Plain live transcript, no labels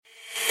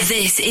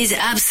This is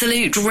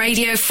Absolute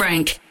Radio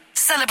Frank,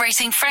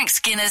 celebrating Frank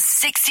Skinner's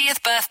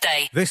 60th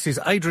birthday. This is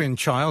Adrian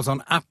Chiles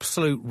on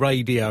Absolute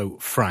Radio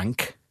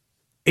Frank,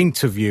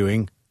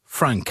 interviewing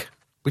Frank,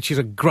 which is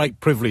a great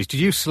privilege.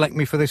 Did you select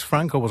me for this,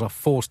 Frank, or was I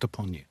forced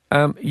upon you?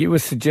 You were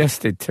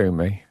suggested to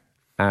me,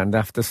 and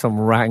after some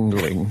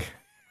wrangling,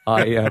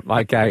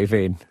 I gave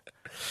in.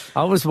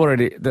 I was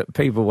worried that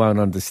people won't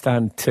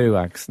understand two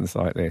accents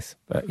like this,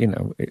 but, you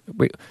know,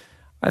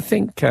 I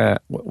think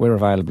we're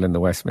available in the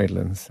West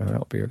Midlands, so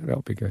that'll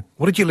be good.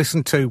 What did you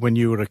listen to when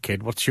you were a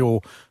kid? What's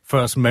your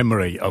first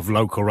memory of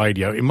local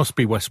radio? It must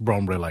be West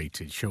Brom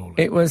related, surely.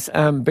 It was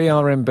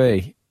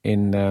BRMB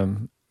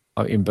in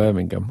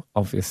Birmingham,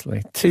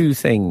 obviously. Two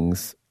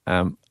things.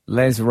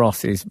 Les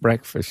Ross's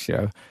breakfast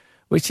show,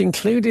 which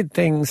included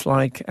things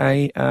like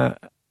a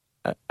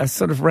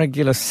sort of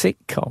regular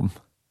sitcom,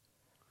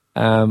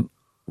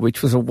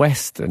 which was a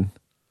Western,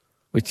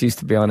 which used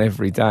to be on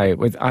every day.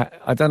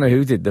 I don't know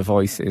who did the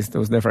voices. There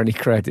was never any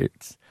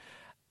credits.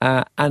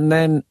 And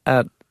then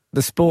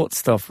the sports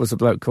stuff was a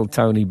bloke called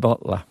Tony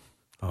Butler,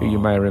 who you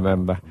may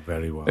remember.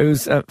 Very well.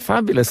 Who's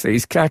fabulously,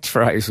 his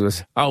catchphrase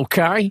was,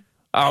 okay,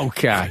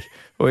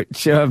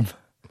 which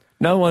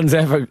no one's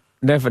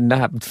never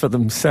nabbed for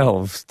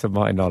themselves, to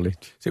my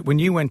knowledge. So when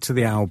you went to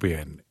the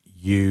Albion,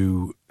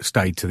 you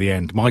stayed to the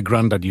end. My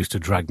granddad used to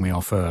drag me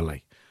off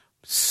early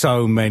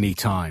so many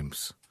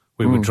times.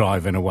 We were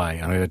driving away,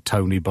 and I heard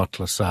Tony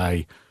Butler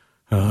say,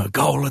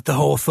 goal at the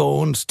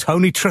Hawthorns,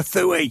 Tony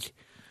Trethui.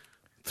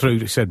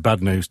 He said,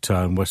 bad news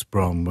time, West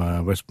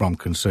Brom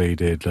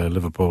conceded,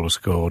 Liverpool have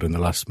scored in the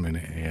last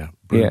minute here.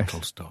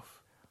 Brutal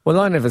stuff. Well,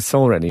 I never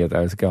saw any of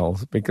those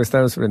goals, because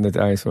those were in the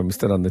days when we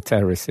stood on the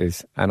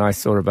terraces, and I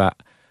saw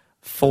about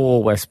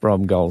 4 West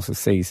Brom goals a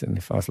season,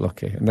 if I was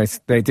lucky. And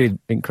they did,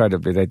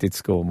 incredibly, they did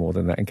score more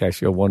than that, in case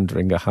you're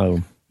wondering at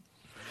home.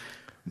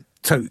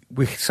 So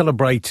we're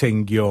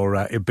celebrating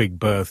your big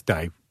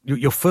birthday.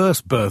 Your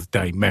first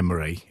birthday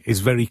memory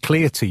is very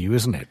clear to you,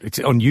 isn't it? It's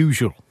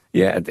unusual.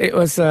 Yeah, it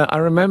was. I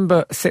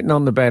remember sitting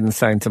on the bed and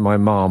saying to my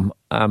mum,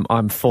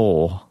 I'm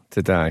 4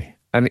 today.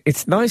 And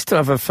it's nice to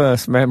have a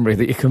first memory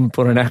that you can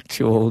put an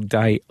actual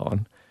date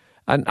on.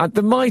 And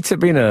there might have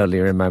been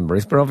earlier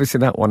memories, but obviously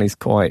that one is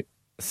quite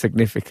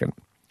significant.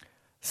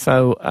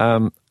 So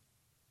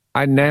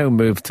I now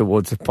move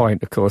towards a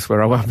point, of course,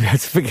 where I won't be able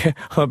to forget,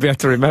 I'll be able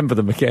to remember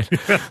them again.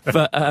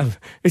 But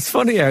it's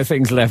funny how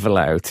things level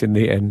out in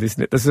the end,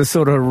 isn't it? There's a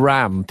sort of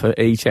ramp at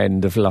each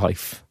end of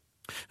life.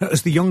 Now,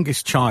 as the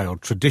youngest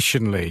child,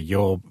 traditionally,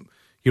 you're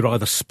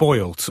either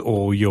spoilt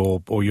or you're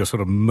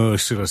sort of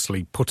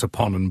mercilessly put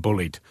upon and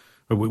bullied.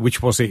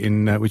 Which was it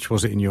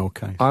in your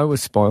case? I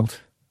was spoilt,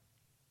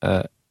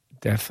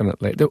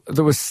 definitely.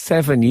 There was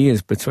 7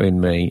 years between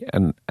me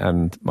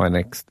and my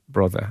next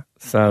brother,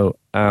 so.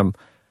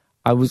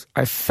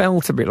 I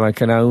felt a bit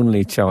like an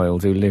only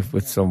child who lived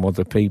with some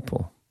other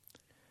people.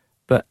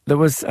 But there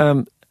was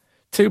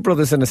 2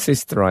 brothers and a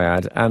sister I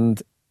had,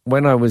 and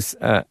when I was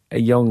a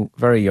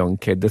very young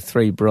kid, the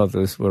 3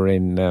 brothers were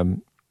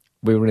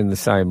we were in the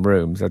same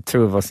rooms.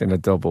 2 of us in a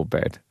double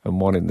bed and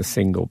 1 in the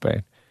single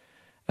bed.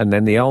 And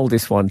then the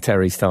oldest one,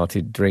 Terry,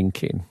 started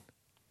drinking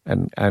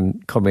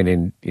and coming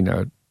in, you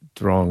know,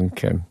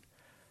 drunk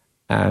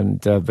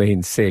and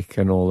being sick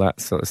and all that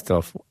sort of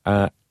stuff.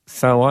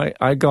 So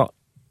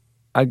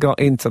I got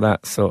into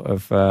that sort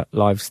of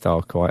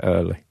lifestyle quite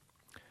early.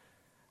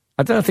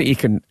 I don't think you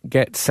can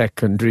get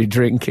secondary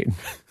drinking,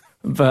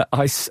 but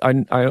I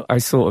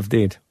sort of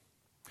did.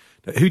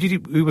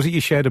 Who was it you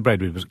shared a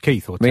bed with? Was it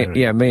Keith or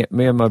Terry? Me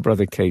and my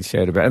brother Keith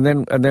shared a bed,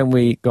 and then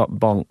we got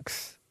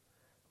bonks,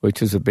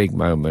 which was a big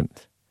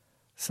moment.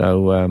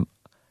 So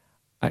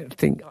I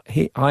think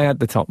I had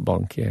the top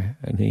bunk,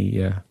 and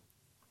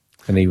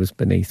he was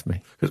beneath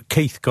me.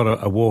 Keith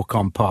got a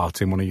walk-on part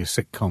in one of your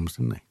sitcoms,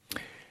 didn't he?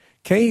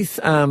 Keith,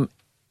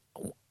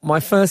 my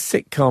first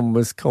sitcom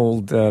was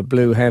called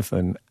Blue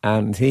Heaven,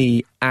 and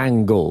he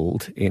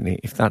angled in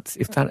it. If that,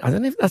 I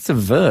don't know if that's a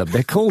verb.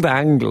 They're called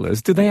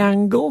anglers. Do they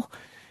angle?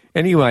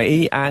 Anyway,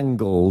 he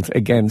angled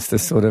against a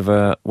sort of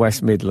a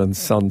West Midlands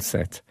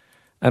sunset.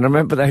 And I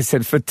remember they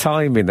said for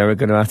timing they were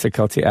going to have to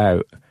cut it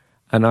out.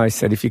 And I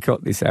said, if you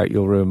cut this out,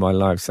 you'll ruin my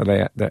life. So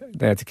they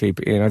had to keep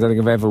it in. I don't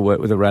think I've ever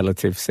worked with a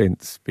relative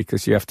since,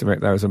 because you have to make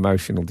those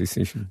emotional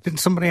decisions.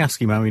 Didn't somebody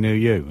ask him how he knew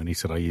you? And he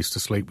said, I used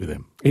to sleep with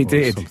him. He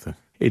did. Something.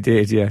 He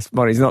did, yes.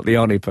 Well, he's not the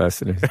only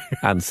person who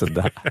answered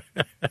that.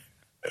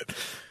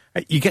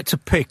 You get to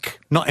pick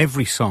not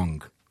every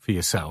song for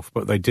yourself,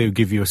 but they do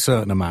give you a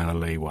certain amount of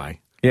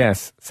leeway.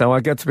 Yes. So I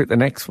get to pick the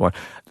next one.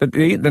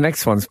 The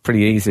next one's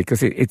pretty easy,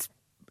 because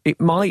it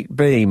might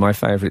be my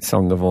favourite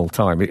song of all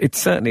time. It's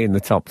certainly in the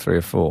top 3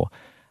 or 4.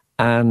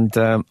 And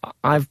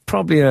I've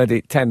probably heard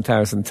it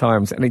 10,000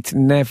 times, and it's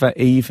never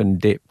even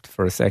dipped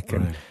for a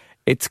second. Right.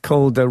 It's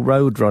called The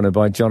Roadrunner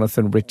by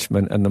Jonathan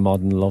Richman and the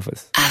Modern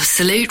Lovers.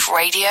 Absolute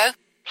Radio,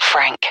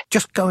 Frank.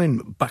 Just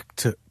going back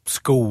to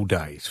school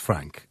days,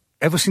 Frank,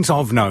 ever since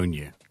I've known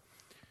you,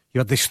 you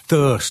had this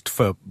thirst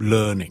for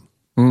learning.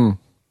 Mm.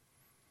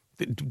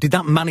 Did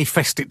that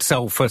manifest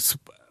itself as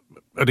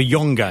at a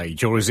young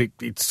age, or is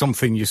it's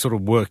something you sort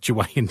of worked your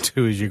way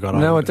into as you got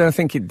older? No, I don't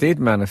think it did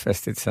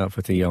manifest itself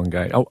at a young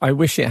age. I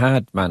wish it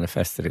had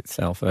manifested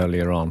itself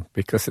earlier on,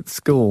 because at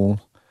school,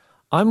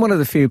 I'm one of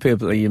the few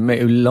people that you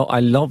meet who I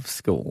love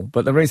school,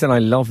 but the reason I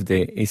loved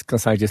it is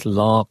because I just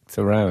larked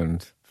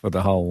around for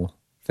the whole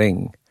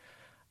thing.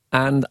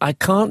 And I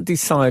can't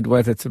decide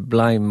whether to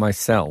blame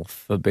myself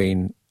for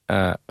being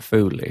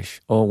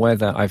foolish, or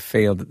whether I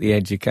feel that the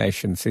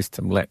education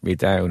system let me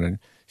down and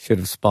should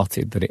have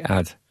spotted that it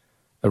had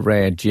a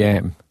rare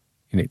gem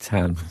in its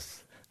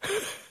hands.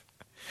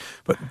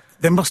 But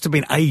there must have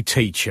been a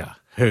teacher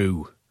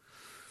who,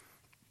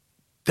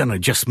 don't know,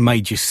 just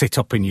made you sit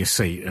up in your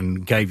seat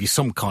and gave you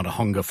some kind of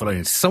hunger for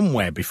learning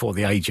somewhere before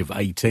the age of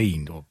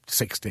 18 or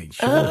 16,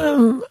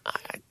 sure.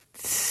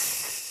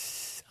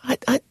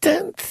 I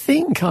don't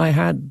think I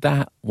had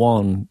that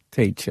one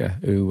teacher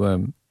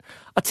who...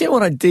 I'll tell you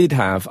what I did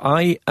have.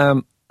 I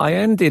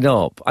ended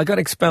up... I got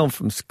expelled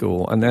from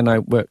school, and then I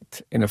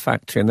worked in a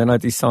factory, and then I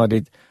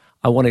decided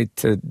I wanted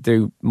to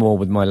do more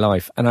with my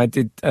life. And I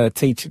did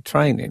teacher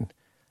training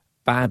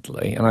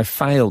badly, and I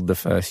failed the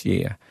first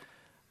year.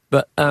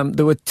 But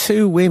there were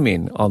two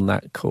women on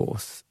that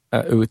course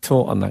who were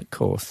taught on that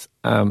course,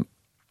 and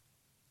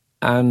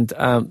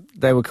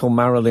they were called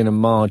Marilyn and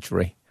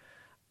Marjorie.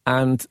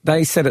 And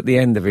they said at the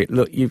end of it,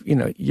 look,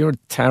 you're a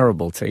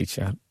terrible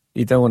teacher.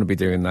 You don't want to be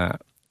doing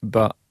that.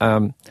 But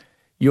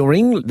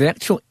the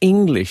actual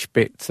English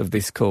bits of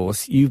this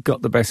course, you've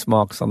got the best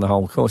marks on the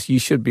whole course. You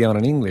should be on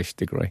an English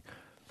degree.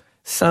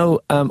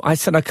 So I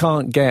said, I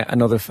can't get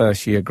another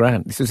first-year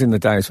grant. This was in the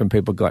days when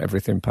people got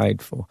everything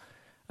paid for.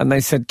 And they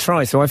said,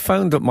 try. So I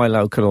phoned up my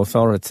local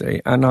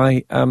authority, and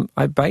I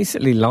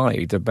basically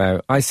lied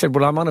about... I said,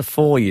 well, I'm on a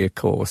 4-year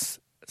course,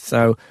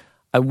 so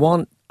I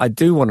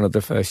do want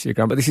another first-year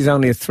grant, but this is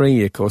only a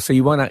 3-year course, so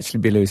you won't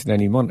actually be losing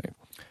any money.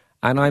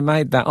 And I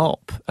made that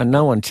up, and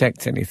no one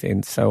checked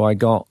anything, so I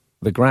got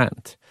the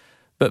grant.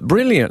 But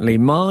brilliantly,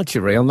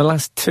 Marjorie, on the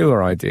last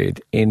tour I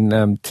did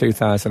in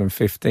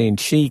 2015,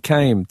 she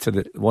came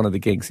to one of the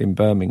gigs in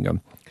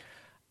Birmingham.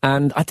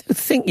 And I don't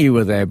think you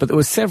were there, but there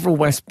were several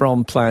West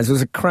Brom players. There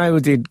was a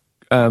crowded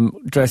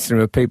dressing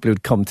room of people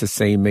who'd come to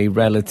see me,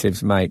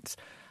 relatives, mates.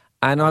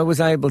 And I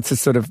was able to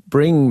sort of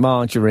bring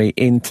Marjorie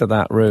into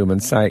that room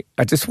and say,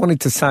 I just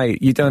wanted to say,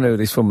 you don't know who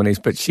this woman is,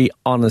 but she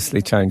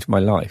honestly changed my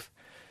life.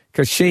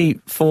 Because she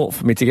fought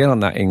for me to get on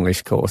that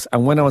English course.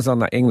 And when I was on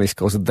that English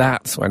course,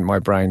 that's when my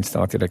brain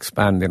started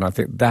expanding. I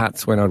think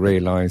that's when I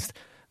realised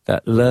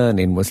that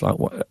learning was like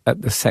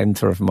at the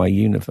centre of my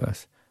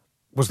universe.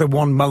 Was there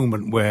one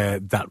moment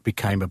where that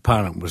became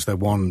apparent? Was there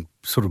one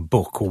sort of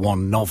book or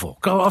one novel?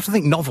 I often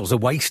think novels are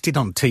wasted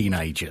on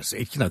teenagers.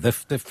 They're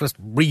first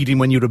reading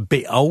when you're a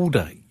bit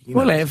older.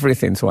 Well,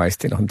 everything's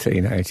wasted on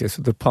teenagers,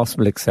 with the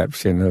possible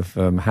exception of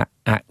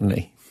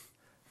acne.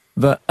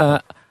 But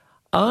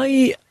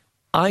I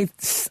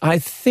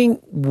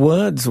think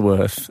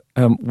Wordsworth,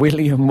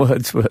 William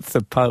Wordsworth,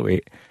 the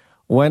poet,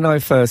 when I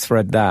first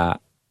read that,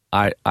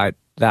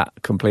 that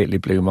completely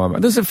blew my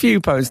mind. There's a few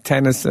poets,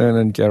 Tennyson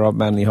and Gerard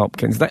Manley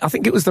Hopkins. I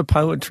think it was the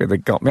poetry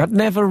that got me. I'd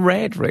never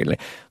read, really.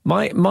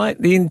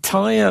 The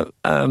entire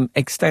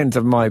extent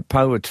of my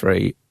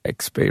poetry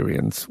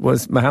experience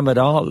was Muhammad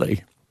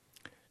Ali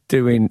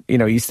doing, he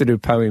used to do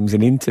poems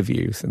in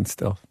interviews and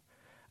stuff.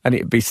 And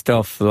it'd be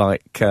stuff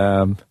like...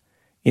 and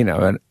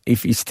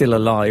if he's still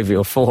alive,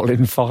 he'll fall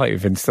in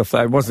 5 and stuff.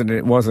 It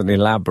wasn't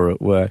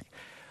elaborate work.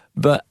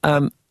 But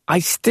I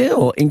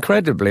still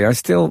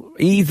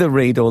either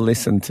read or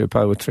listen to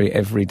poetry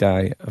every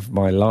day of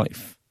my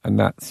life. And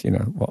that's,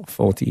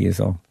 40 years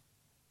on.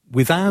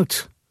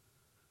 Without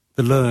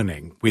the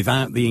learning,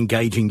 without the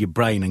engaging your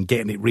brain and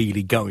getting it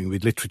really going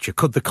with literature,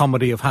 could the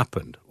comedy have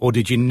happened? Or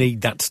did you need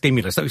that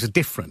stimulus? That was a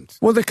difference.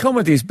 Well, the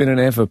comedy's been an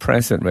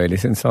ever-present, really,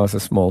 since I was a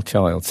small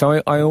child.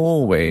 So I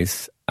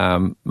always...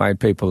 made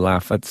people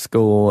laugh at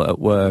school, at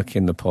work,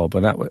 in the pub,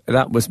 and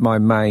that was my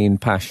main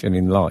passion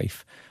in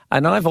life.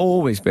 And I've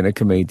always been a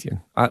comedian.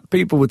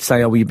 People would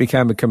say, you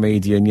became a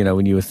comedian,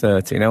 when you were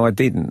 30. No, I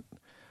didn't.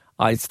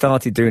 I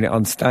started doing it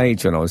on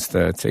stage when I was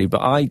 30,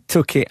 but I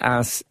took it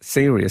as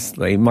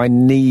seriously. My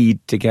need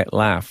to get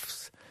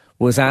laughs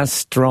was as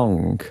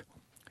strong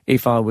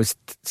if I was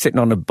sitting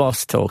on a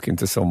bus talking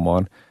to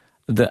someone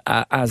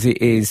as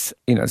it is,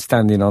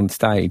 standing on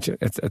stage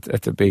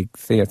at a big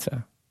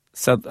theatre.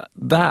 So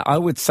that I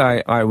would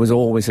say I was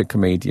always a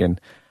comedian.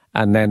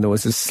 And then there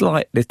was a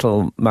slight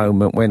little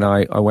moment when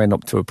I went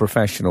up to a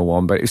professional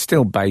one, but it was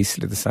still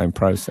basically the same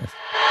process.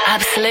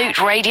 Absolute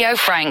Radio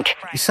Frank.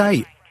 You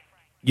say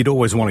you'd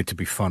always wanted to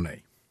be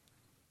funny.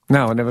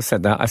 No, I never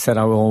said that. I said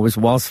I always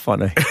was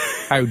funny.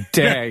 How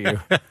dare you?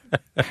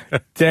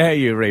 Dare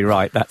you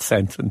rewrite that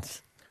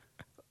sentence?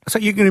 So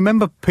you can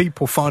remember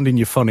people finding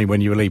you funny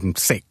when you were even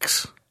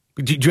 6.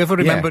 Did you ever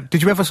remember... Yeah.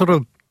 Did you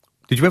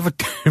ever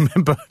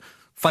remember...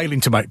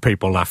 failing to make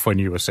people laugh when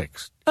you were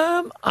 6?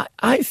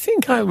 I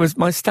think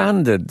my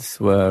standards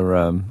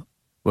were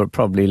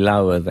probably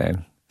lower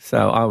then.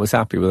 So I was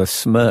happy with a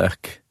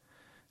smirk.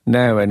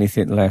 Now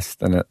anything less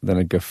than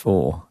a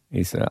guffaw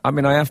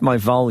I have my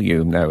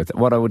volume now,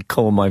 what I would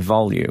call my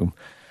volume.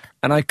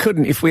 And I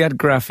couldn't, if we had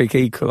graphic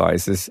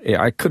equalizers,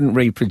 I couldn't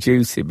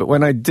reproduce it. But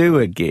when I do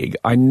a gig,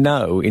 I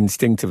know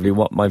instinctively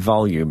what my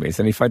volume is.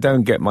 And if I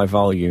don't get my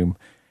volume,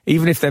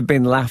 even if they've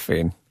been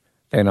laughing,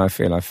 then I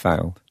feel I've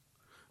failed.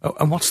 Oh,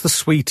 and what's the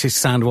sweetest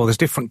sound? Well, there's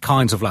different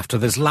kinds of laughter.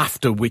 There's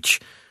laughter which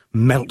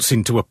melts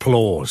into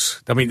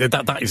applause. I mean,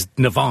 that is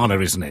nirvana,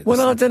 isn't it? Well,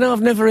 I don't know.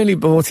 I've never really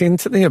bought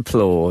into the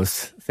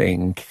applause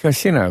thing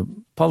because,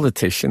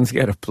 politicians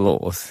get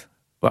applause.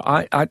 But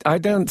I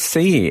don't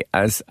see it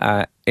as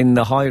in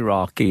the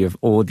hierarchy of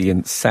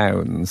audience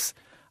sounds.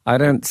 I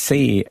don't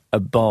see it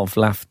above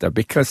laughter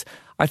because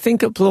I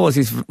think applause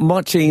is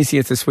much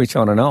easier to switch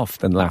on and off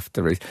than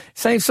laughter is.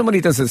 Say if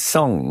somebody does a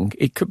song,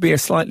 it could be a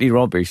slightly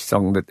rubbish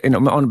song,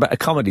 on a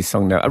comedy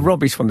song now, a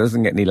rubbish one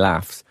doesn't get any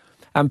laughs,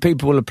 and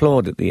people will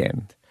applaud at the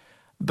end.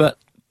 But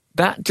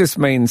that just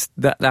means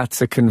that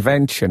that's a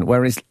convention,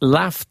 whereas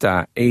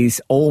laughter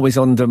always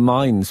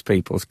undermines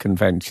people's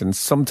conventions.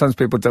 Sometimes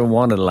people don't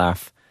want to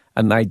laugh,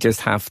 and they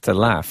just have to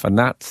laugh, and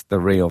that's the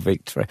real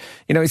victory.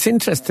 It's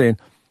interesting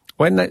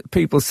when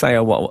people say,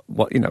 "Oh,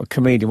 what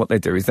comedian?" What they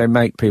do is they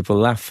make people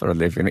laugh for a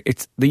living.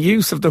 It's the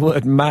use of the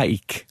word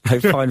 "make" I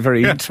find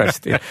very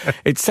interesting.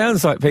 It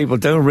sounds like people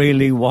don't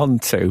really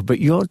want to, but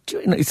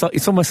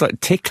it's almost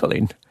like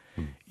tickling.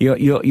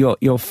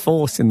 You're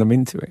forcing them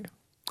into it.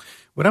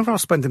 Whenever I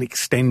spend an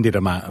extended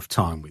amount of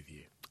time with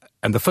you,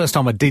 and the first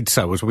time I did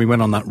so was when we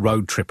went on that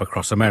road trip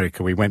across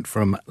America. We went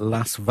from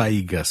Las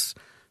Vegas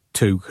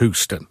to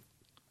Houston.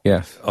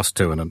 Yes. Us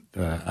two and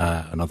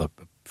another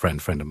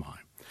friend of mine.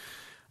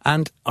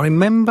 And I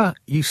remember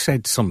you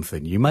said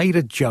something. You made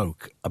a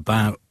joke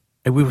about,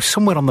 we were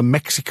somewhere on the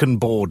Mexican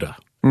border.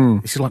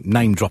 This is like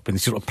name dropping,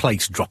 this is like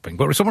place dropping,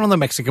 but we were somewhere on the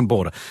Mexican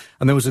border.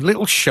 And there was a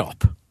little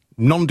shop,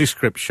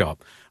 nondescript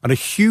shop, and a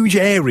huge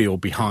aerial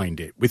behind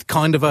it with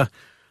kind of a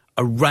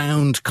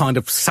round kind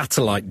of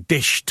satellite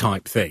dish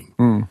type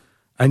thing.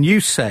 And you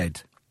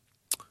said,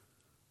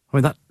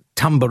 that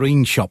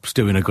tambourine shop's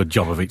doing a good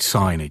job of its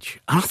signage.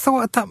 And I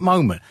thought at that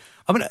moment,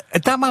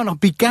 I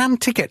began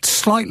to get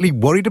slightly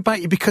worried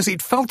about you because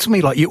it felt to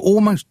me like you're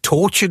almost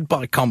tortured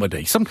by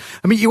comedy.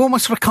 You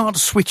almost sort of can't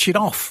switch it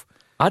off.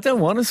 I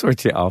don't want to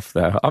switch it off,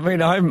 though.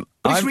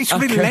 It's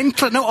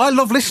relentless. No, I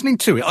love listening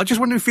to it. I just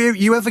wonder if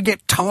you ever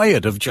get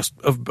tired of just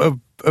of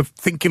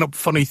thinking up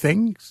funny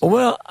things.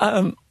 Well,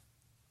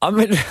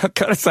 I've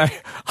got to say,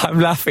 I'm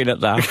laughing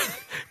at that.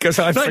 Because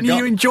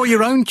you enjoy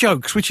your own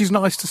jokes, which is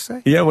nice to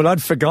say. Yeah, well,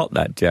 I'd forgot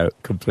that joke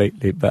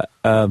completely. But,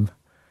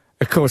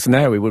 of course,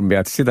 now we wouldn't be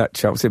able to see that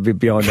joke. It'd be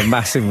behind a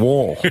massive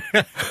wall.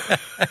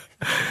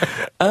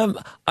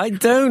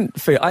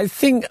 I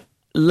think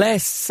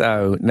less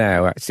so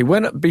now,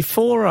 actually.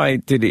 Before I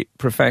did it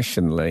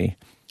professionally,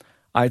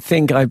 I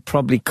think I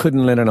probably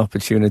couldn't let an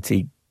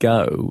opportunity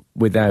go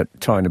without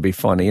trying to be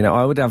funny.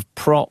 I would have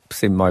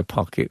props in my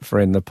pocket for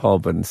in the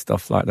pub and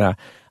stuff like that.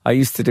 I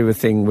used to do a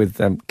thing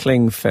with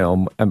cling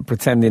film and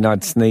pretending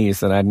I'd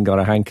sneezed and I hadn't got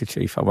a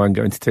handkerchief. I won't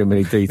go into too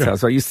many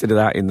details. So I used to do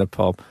that in the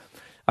pub.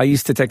 I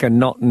used to take a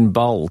knot and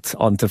bolt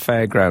onto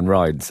fairground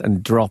rides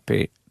and drop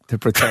it to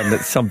pretend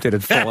that something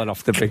had fallen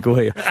off the big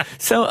wheel.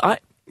 So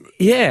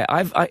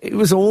it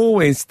was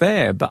always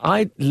there, but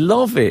I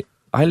love it.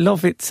 I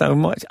love it so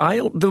much.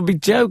 There'll be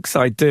jokes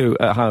I do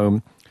at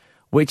home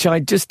which I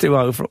just do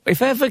over.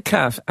 If ever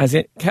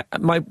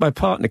my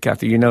partner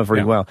Kathy,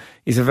 very well,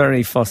 is a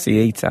very fussy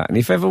eater, and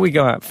if ever we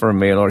go out for a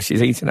meal or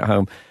she's eating at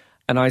home,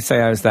 and I say,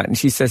 how's that? And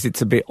she says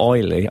it's a bit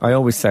oily, I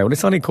always say, well,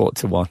 it's only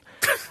 1:45.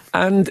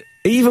 And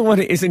even when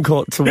it isn't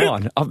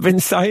 1:45, I've been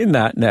saying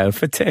that now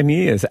for 10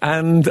 years.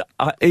 And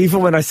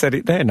even when I said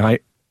it then,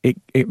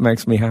 it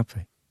makes me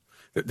happy.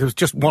 There was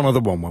just one other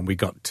one when we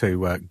got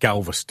to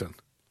Galveston.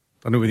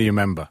 I don't know whether you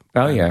remember.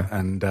 Oh, yeah.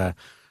 And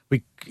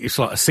it's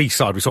like a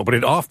seaside resort, but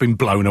it had half been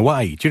blown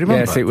away. Do you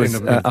remember? Yes, it was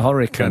a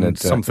hurricane. And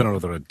something or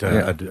other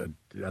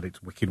had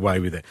its wicked way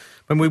with it.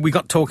 When we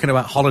got talking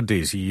about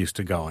holidays you used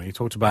to go on, you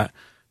talked about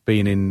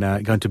being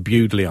going to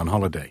Bewdley on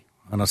holiday.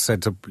 And I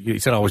said he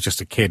said I was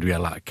just a kid. We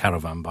had like a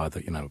caravan by the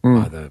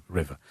by the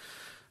river.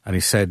 And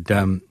he said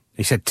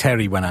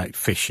Terry went out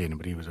fishing,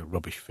 but he was a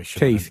rubbish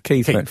fisherman.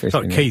 Keith went fishing.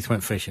 Sorry, Keith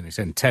went fishing. He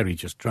said Terry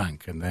just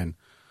drank, and then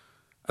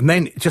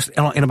just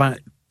in about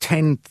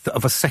 1/10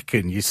 of a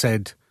second, you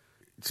said.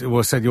 Well,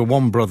 I said your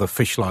one brother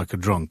fished like a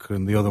drunk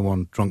and the other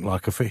one drunk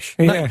like a fish.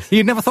 Yes.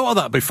 You'd never thought of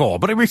that before,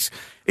 but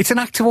it's an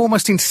act of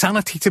almost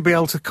insanity to be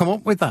able to come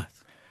up with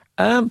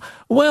that.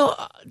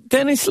 Well,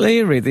 Dennis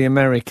Leary, the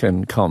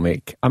American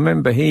comic, I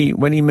remember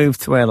when he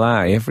moved to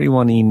LA,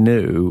 everyone he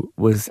knew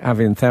was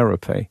having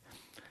therapy.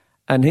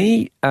 And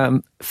he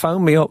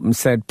phoned me up and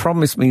said,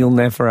 promise me you'll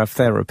never have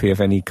therapy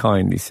of any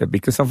kind, he said,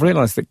 because I've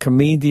realised that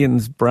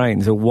comedians'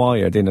 brains are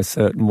wired in a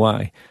certain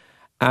way.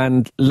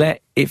 And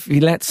if you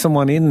let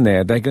someone in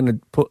there, they're going to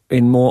put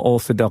in more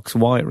orthodox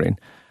wiring.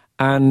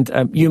 And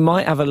you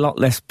might have a lot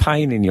less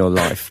pain in your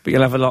life, but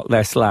you'll have a lot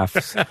less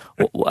laughs.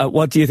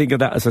 What do you think of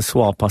that as a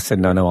swap? I said,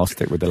 no, I'll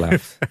stick with the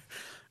laughs.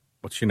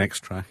 What's your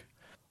next track?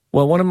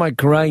 Well, one of my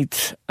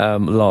great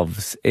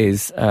loves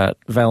is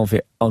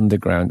Velvet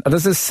Underground.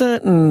 There's a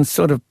certain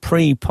sort of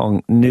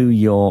pre-punk New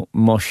York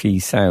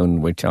moshy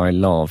sound which I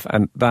love,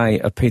 and they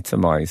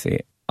epitomise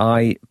it.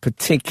 I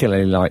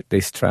particularly like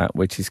this track,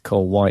 which is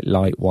called White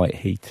Light, White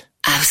Heat.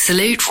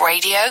 Absolute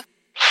Radio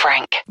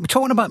Frank. We're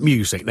talking about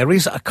music. There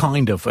is a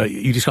kind of,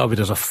 you describe it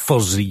as a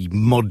fuzzy,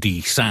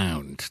 muddy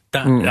sound.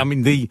 That, I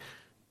mean,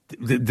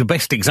 the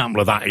best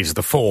example of that is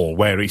The Fall,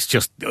 where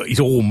it's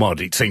all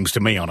mud, it seems to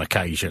me, on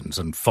occasions,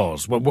 and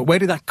fuzz. Where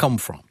did that come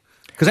from?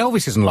 Because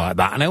Elvis isn't like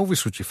that, and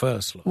Elvis was your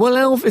first love. Well,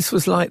 Elvis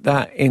was like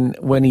that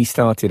when he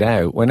started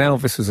out. When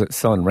Elvis was at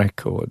Sun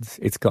Records,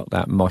 it's got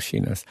that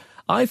mushiness.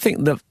 I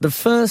think the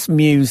first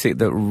music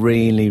that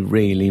really,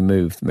 really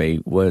moved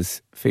me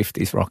was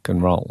 50s rock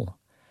and roll.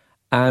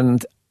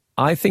 And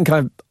I think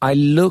I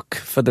look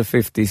for the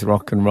 50s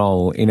rock and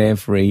roll in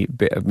every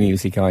bit of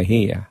music I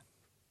hear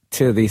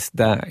to this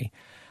day.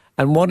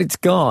 And what it's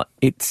got,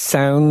 it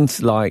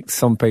sounds like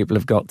some people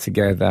have got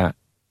together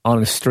on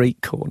a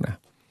street corner.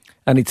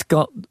 And it's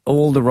got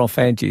all the rough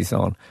edges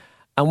on.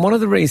 And one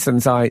of the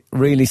reasons I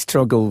really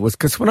struggled was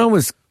because when I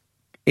was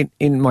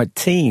in my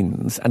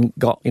teens and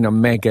got,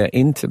 mega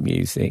into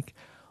music,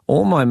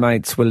 all my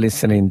mates were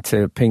listening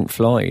to Pink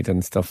Floyd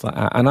and stuff like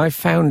that. And I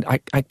found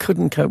I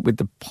couldn't cope with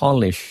the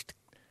polished,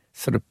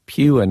 sort of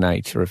pure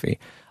nature of it.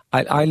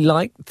 I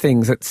like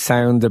things that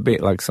sound a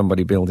bit like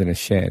somebody building a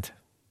shed.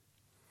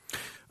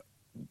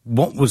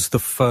 What was the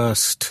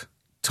first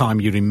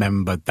time you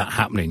remembered that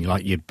happening?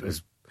 Like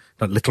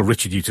Little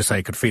Richard used to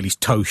say, could feel his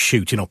toe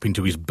shooting up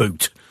into his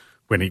boot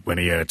when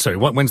he heard. So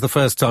when's the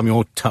first time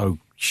your toe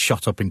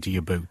shot up into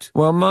your boot?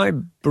 Well, my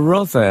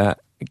brother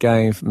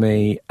gave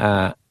me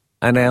an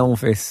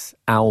Elvis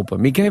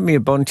album. He gave me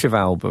a bunch of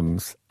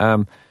albums.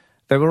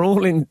 They were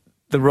all in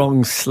the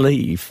wrong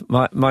sleeve.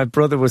 My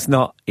brother was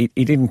not, he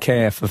didn't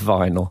care for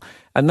vinyl.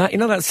 And that,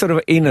 that sort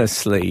of inner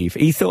sleeve,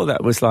 he thought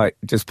that was like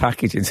just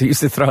packaging, so he used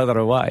to throw that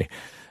away.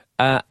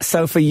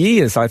 So for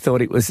years I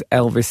thought it was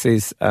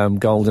Elvis's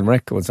Golden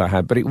Records I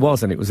had, but it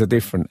wasn't. It was a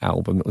different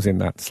album that was in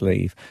that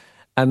sleeve.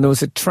 And there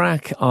was a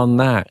track on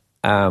that,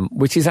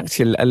 which is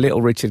actually a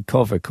Little Richard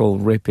cover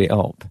called Rip It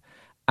Up.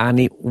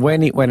 And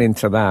when it went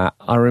into that,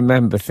 I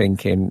remember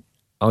thinking,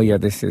 oh yeah,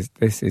 this is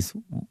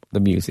the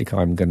music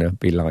I'm going to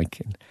be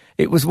liking.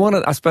 It was one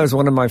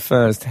of my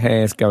first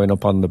hairs going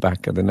up on the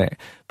back of the neck.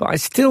 But I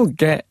still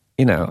get,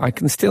 I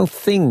can still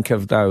think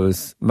of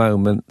those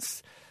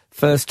moments.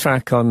 First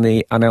track on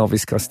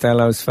Elvis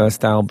Costello's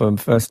first album,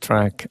 first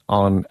track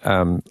on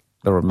the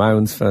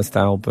Ramones' first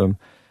album,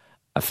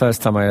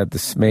 first time I heard the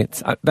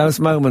Smiths.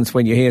 Those moments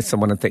when you hear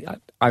someone and think,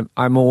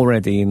 I'm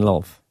already in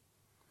love.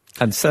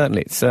 And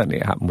certainly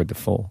it happened with The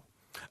Fall.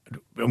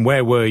 And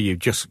where were you?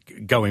 Just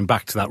going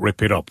back to that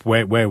Rip It Up,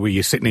 where were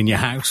you? Sitting in your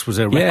house? Was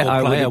there a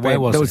record player? Where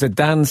was it? There was a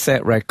Dan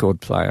set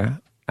record player,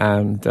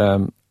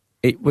 and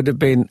it would have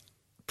been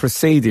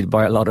preceded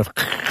by a lot of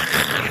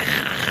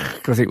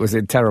because it was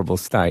in terrible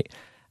state.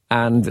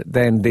 And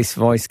then this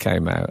voice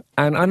came out.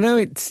 And I know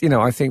it's,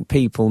 I think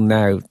people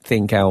now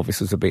think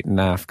Elvis was a bit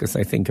naff because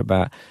they think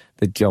about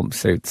the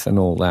jumpsuits and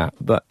all that.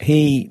 But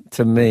he,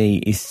 to me,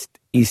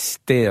 is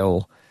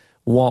still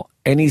what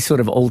any sort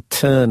of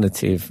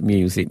alternative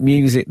music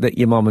that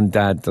your mum and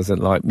dad doesn't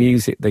like,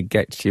 music that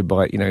gets you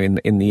by,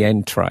 in the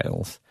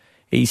entrails,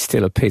 he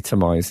still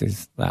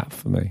epitomises that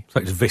for me. So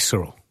it's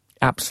visceral.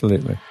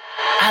 Absolutely.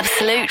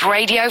 Absolute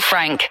Radio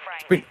Frank.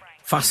 It's been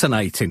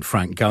fascinating,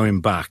 Frank,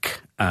 going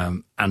back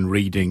and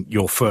reading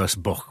your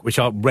first book, which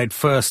I read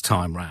first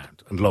time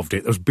round and loved it.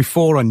 It was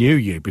before I knew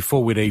you,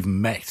 before we'd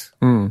even met.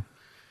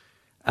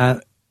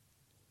 And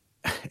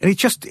it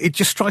just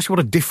strikes you what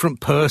a different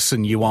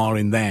person you are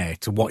in there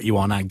to what you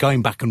are now.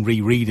 Going back and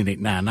rereading it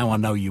now I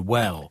know you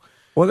well.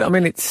 Well, I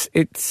mean, it's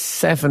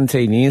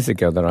 17 years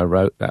ago that I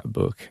wrote that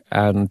book,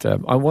 and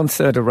I once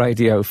heard a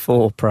Radio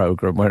 4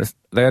 programme where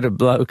they had a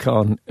bloke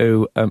on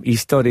who he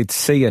studied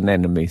sea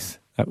anemones.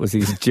 That was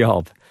his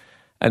job.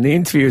 And the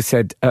interviewer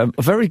said, a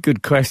very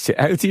good question.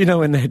 How do you know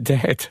when they're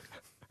dead?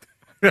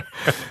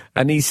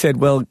 And he said,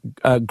 well,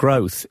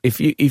 growth. If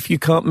you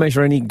can't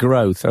measure any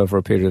growth over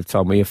a period of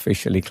time, we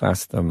officially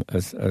class them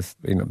as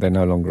they're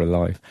no longer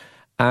alive.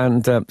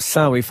 And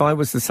so if I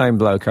was the same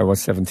bloke I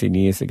was 17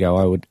 years ago,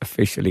 I would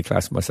officially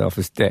class myself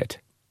as dead.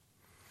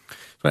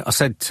 I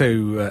said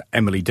to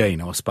Emily Dean,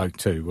 who I spoke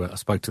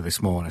to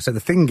this morning, I said, the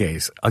thing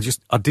is,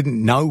 I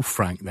didn't know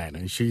Frank then.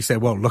 And she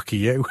said, well, lucky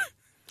you.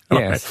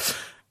 Yes.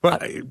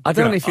 But I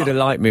don't know if you'd have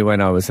liked me when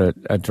I was a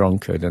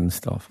drunkard and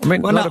stuff. I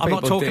mean, I'm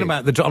not talking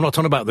about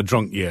the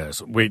drunk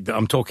years.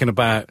 I'm talking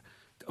about,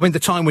 the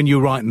time when you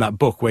were writing that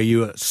book where you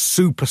were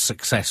super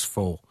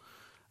successful.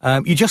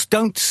 You just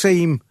don't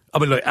seem,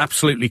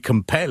 absolutely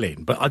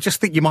compelling. But I just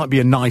think you might be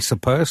a nicer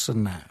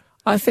person now.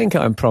 I think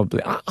I'm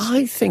probably.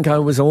 I think I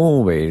was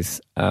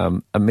always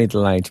a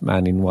middle-aged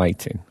man in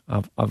waiting.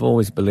 I've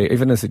always believed,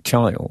 even as a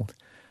child.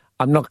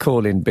 I'm not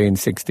calling being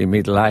 60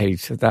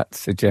 middle-aged. That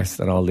suggests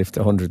that I'll live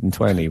to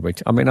 120,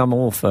 which, I'm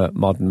all for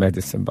modern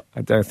medicine, but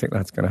I don't think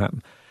that's going to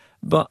happen.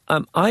 But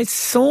I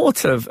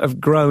sort of have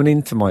grown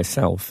into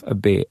myself a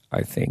bit,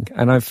 I think,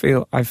 and I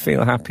feel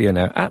happier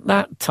now. At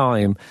that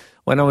time,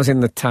 when I was in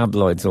the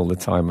tabloids all the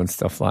time and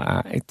stuff like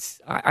that,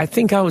 I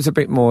think I was a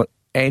bit more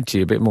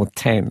edgy, a bit more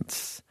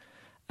tense,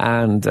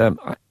 and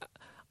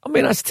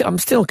I'm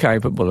still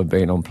capable of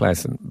being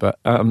unpleasant, but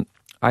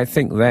I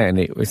think then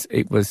it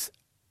was.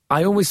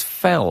 I always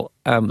felt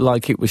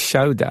like it was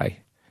show day.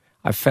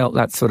 I felt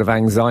that sort of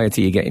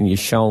anxiety you get in your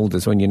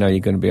shoulders when you know you're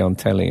going to be on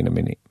telly in a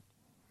minute.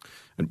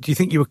 Do you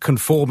think you were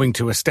conforming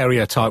to a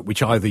stereotype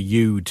which either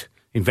you'd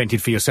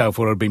invented for yourself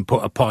or had been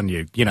put upon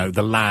you? You know,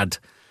 the lad.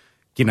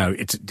 You know,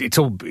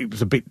 it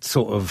was a bit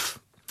sort of.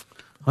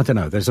 I don't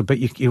know, there's a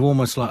bit, you're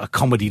almost like a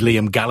comedy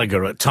Liam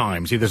Gallagher at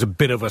times. There's a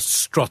bit of a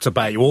strut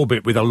about you,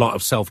 albeit with a lot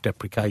of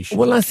self-deprecation.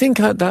 Well, I think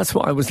that's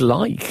what I was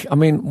like. I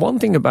mean, one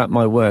thing about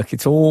my work,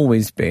 it's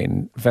always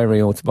been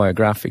very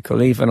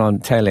autobiographical. Even on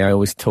telly, I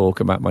always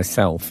talk about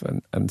myself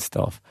and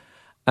stuff.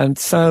 And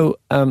so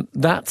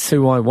that's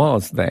who I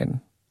was then.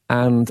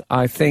 And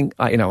I think,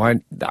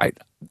 I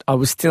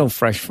was still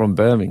fresh from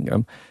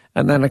Birmingham.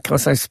 And then, of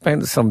course, I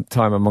spent some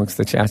time amongst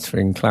the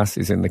chattering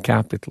classes in the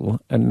capital,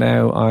 and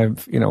now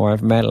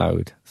I've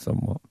mellowed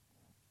somewhat.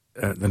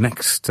 The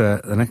next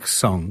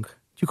song. Do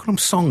you call them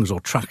songs or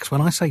tracks?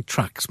 When I say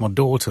tracks, my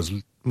daughters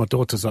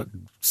like,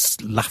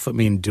 laugh at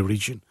me in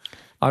derision.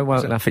 I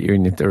won't laugh at you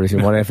in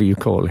derision, whatever you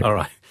call it. All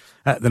right.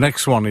 The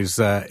next one is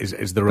the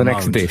Ramones. The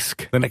next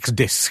disc. The next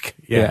disc.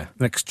 Yeah.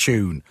 The next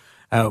tune.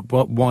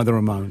 Why the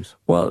Ramones?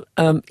 Well,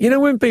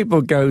 when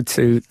people go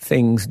to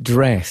things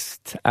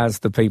dressed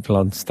as the people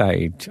on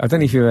stage, I don't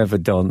know if you've ever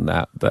done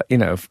that, but,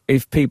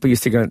 if people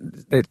used to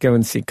they'd go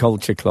and see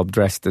Culture Club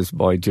dressed as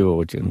Boy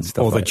George and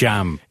stuff. Or the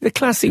Jam. The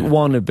classic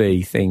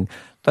wannabe thing.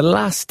 The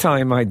last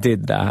time I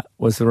did that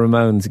was a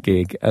Ramones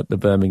gig at the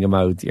Birmingham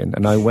Odeon,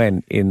 and I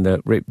went in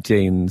the ripped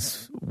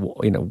jeans,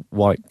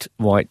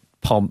 white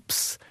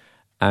pumps,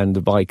 and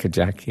the biker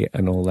jacket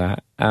and all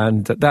that.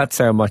 And that's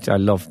how much I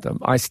loved them.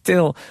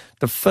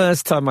 The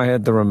first time I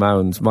heard the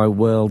Ramones, my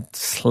world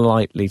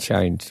slightly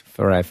changed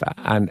forever.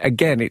 And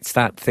again, it's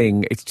that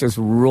thing, it's just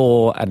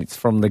raw and it's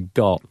from the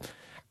gut.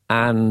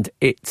 And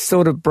it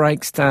sort of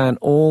breaks down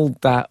all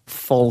that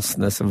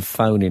falseness and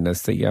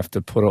phoniness that you have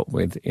to put up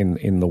with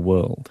in the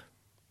world.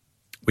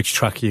 Which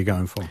track are you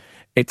going for?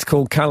 It's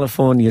called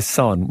California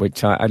Sun,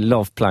 which I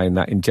love playing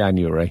that in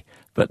January.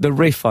 But the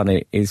riff on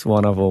it is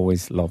one I've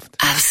always loved.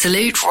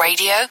 Absolute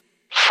Radio,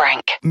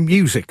 Frank.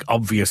 Music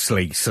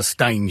obviously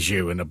sustains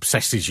you and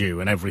obsesses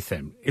you and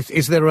everything.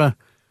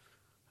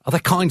 Are there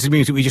kinds of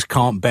music we just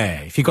can't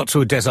bear? If you got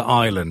to a desert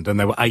island and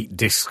there were 8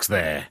 discs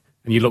there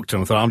and you looked at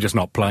them and thought, I'm just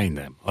not playing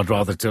them. I'd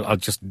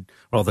just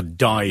rather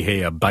die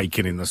here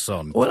baking in the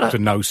sun to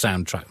no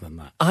soundtrack than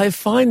that. I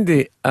find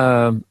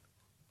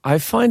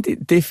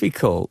it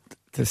difficult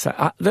to say.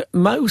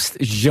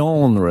 Most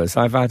genres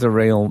I've had a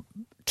real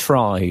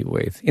try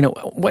with.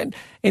 When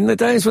in the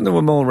days when there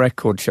were more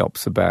record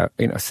shops about,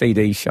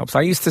 CD shops,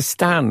 I used to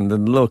stand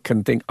and look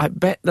and think, I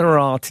bet there are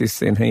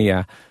artists in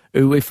here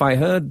who, if I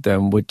heard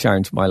them, would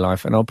change my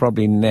life, and I'll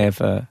probably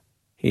never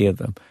hear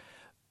them.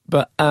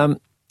 But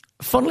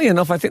funnily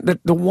enough, I think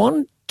that the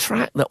one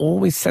track that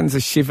always sends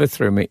a shiver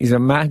through me is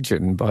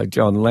Imagine by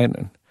John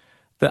Lennon.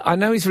 That I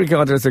know is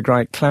regarded as a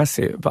great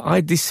classic, but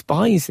I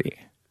despise it.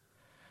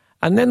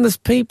 And then there's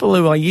people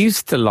who I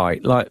used to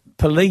like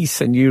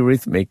Police and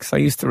Eurythmics, I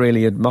used to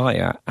really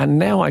admire. And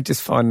now I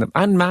just find them,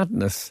 and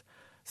Madness,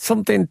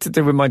 something to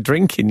do with my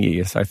drinking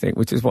years, I think,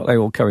 which is what they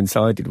all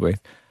coincided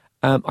with.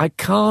 I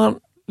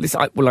can't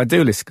listen. I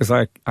do listen because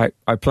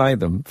I play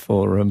them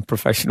for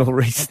professional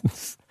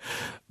reasons.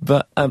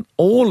 But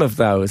all of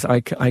those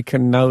I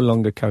can no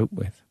longer cope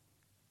with.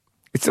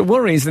 It's a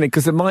worry, isn't it?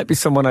 Because there might be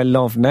someone I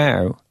love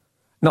now,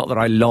 not that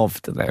I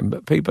loved them,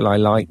 but people I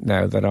like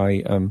now that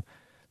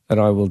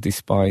I will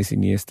despise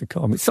in years to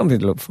come. It's something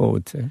to look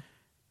forward to.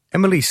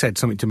 Emily said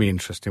something to me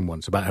interesting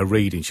once about her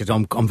reading. She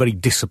said, I'm very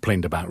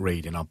disciplined about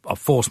reading. I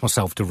force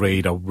myself to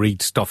read. I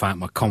read stuff out of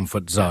my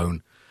comfort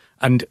zone.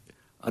 And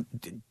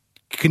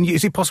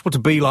is it possible to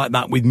be like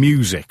that with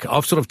music?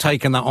 I've sort of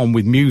taken that on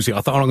with music.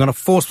 I thought, I'm going to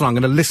force one. I'm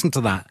going to listen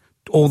to that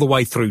all the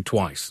way through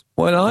twice.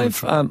 Well,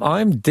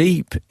 I'm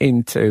deep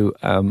into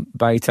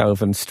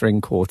Beethoven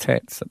string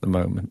quartets at the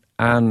moment.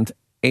 And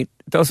it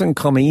doesn't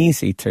come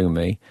easy to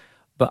me.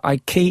 But I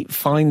keep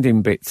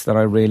finding bits that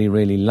I really,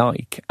 really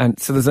like. And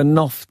so there's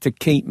enough to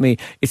keep me.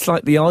 It's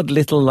like the odd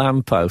little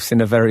lamppost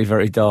in a very,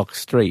 very dark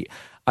street.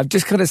 I've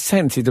just got a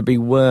sense it'd be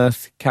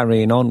worth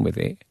carrying on with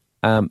it.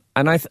 And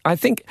I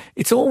think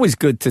it's always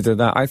good to do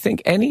that. I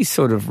think any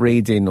sort of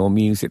reading or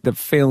music that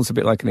feels a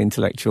bit like an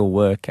intellectual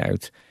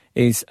workout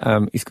is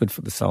good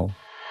for the soul.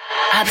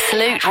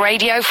 Absolute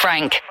Radio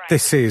Frank.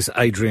 This is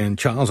Adrian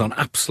Chiles on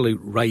Absolute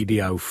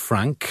Radio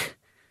Frank,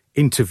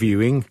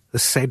 interviewing the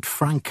said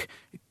Frank.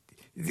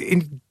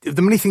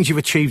 The many things you've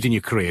achieved in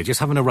your career, just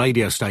having a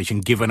radio station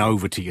given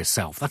over to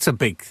yourself, that's a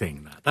big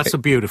thing. That's a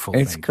beautiful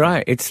thing. It's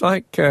great. It's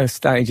like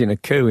staging a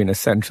coup in a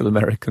Central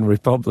American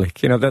republic.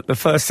 The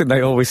first thing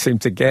they always seem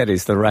to get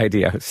is the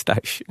radio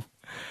station.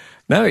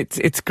 No,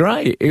 it's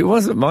great. It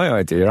wasn't my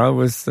idea. I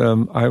was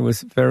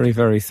very,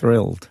 very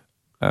thrilled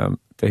to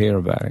hear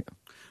about it.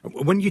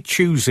 When you're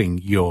choosing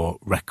your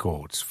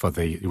records for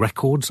the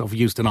records, I've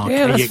used an archaic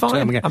Yeah, that's fine.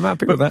 term again. I'm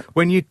happy with that.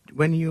 When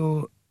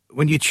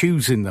you're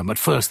choosing them, at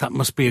first that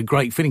must be a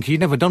great feeling, because you've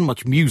never done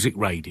much music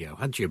radio,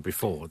 had you,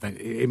 before? Then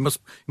it must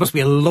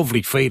be a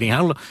lovely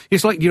feeling.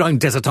 It's like your own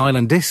Desert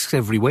Island Discs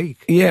every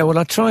week. Yeah, well,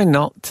 I try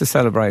not to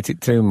celebrate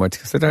it too much,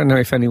 because I don't know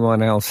if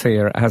anyone else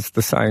here has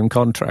the same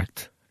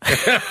contract.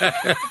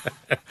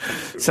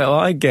 So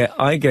I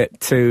get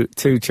two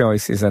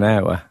choices an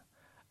hour.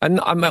 And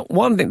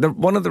one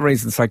of the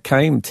reasons I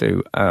came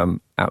to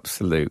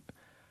Absolute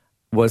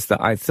was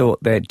that I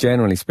thought that,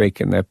 generally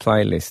speaking, their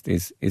playlist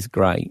is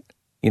great.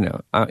 You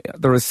know,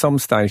 there are some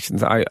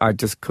stations I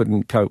just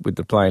couldn't cope with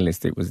the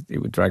playlist.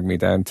 It would drag me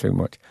down too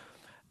much.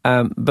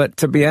 But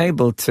to be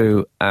able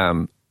to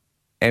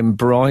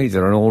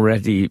embroider an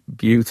already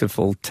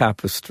beautiful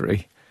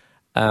tapestry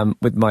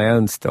with my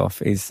own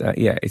stuff is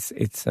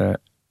it's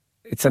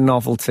a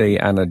novelty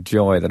and a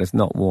joy that has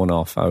not worn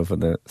off over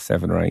the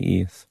 7 or 8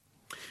 years.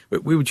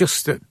 We were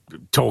just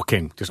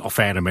talking just off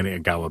air a minute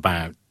ago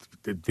about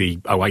the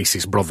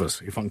Oasis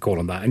brothers, if I can call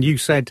them that, and you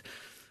said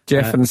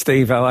Jeff and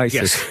Steve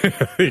Oasis.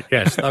 Yes,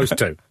 yes, those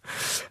two.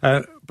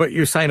 But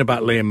you were saying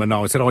about Liam and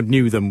I said I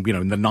knew them,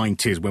 in the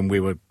 90s when we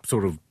were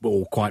sort of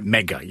all quite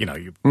mega.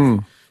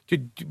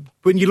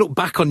 When you look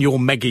back on your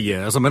mega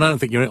years, I mean, I don't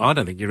think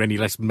you're any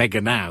less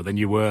mega now than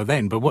you were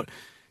then. But what?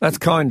 That's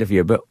kind of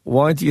you. But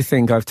why do you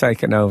think I've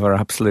taken over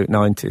Absolute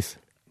 90s?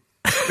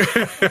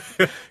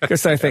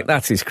 Because I think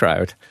that's his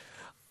crowd.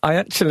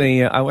 I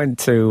went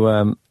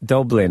to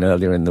Dublin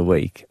earlier in the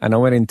week, and I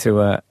went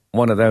into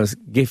one of those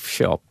gift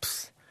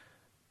shops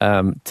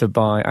to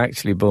buy. I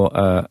actually bought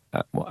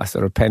a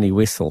sort of penny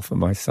whistle for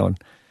my son,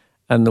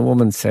 and the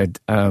woman said,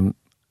 "I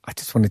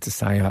just wanted to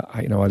say,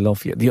 I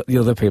love you. The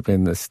other people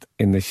in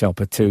the shop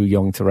are too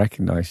young to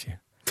recognise you."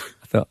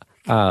 I thought,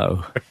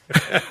 oh,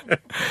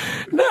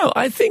 no,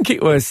 I think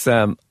it was.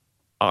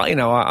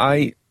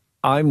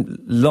 I'm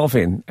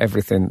loving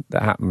everything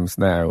that happens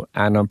now,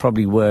 and I'm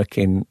probably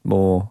working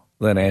more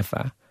than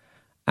ever.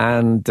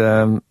 And,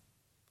 I'm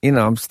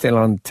still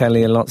on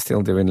telly a lot,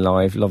 still doing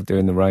live, love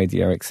doing the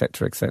radio,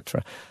 etc.,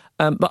 etc.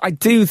 But I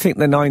do think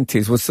the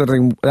 90s was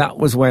that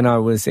was when I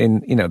was in,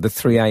 the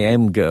 3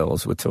 a.m.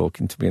 girls were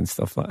talking to me and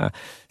stuff like that.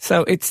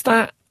 So it's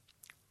that,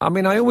 I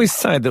mean, I always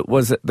say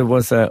that there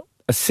was a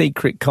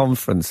secret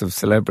conference of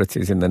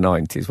celebrities in the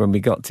 90s when we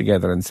got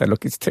together and said,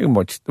 look, it's too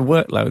much, the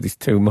workload is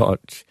too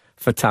much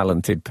for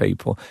talented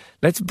people.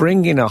 Let's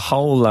bring in a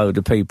whole load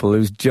of people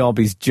whose job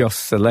is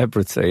just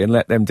celebrity and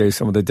let them do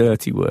some of the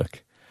dirty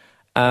work.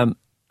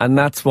 And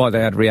that's why they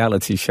had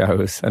reality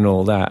shows and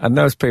all that. And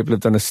those people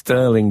have done a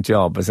sterling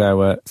job as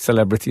our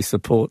celebrity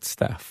support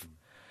staff.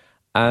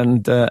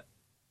 And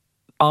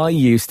I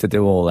used to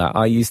do all that.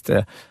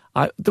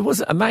 There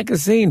was a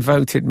magazine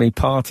voted me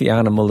Party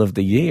Animal of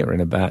the Year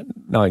in about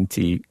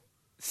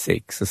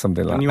 96 or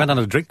something like that. And you hadn't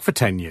had a drink for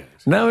 10 years.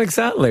 No,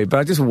 exactly. But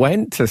I just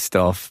went to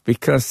stuff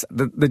because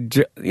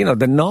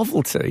the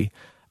novelty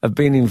of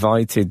being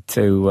invited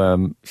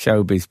to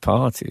showbiz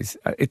parties,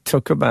 it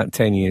took about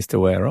 10 years to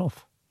wear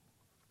off.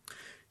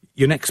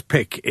 Your next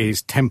pick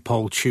is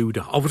Tempole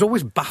Tudor. I was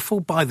always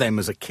baffled by them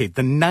as a kid.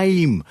 The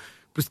name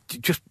was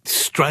just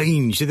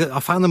strange. I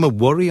found them a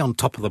worry on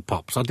Top of the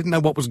Pops. I didn't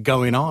know what was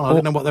going on. I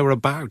didn't know what they were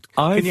about.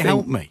 Can you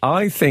help me?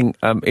 I think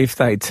if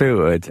they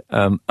toured,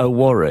 a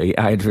worry,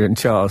 Adrian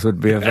Chiles would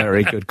be a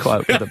very good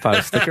quote for the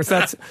poster, because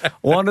that's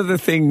one of the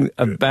things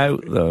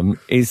about them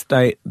is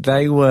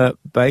they were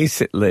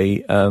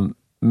basically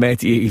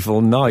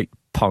medieval night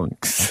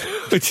punks,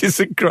 which is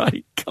a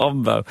great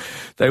combo.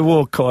 They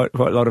wore quite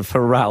a lot of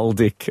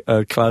heraldic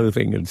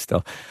clothing and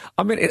stuff.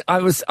 I mean,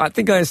 I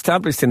think I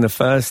established in the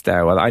first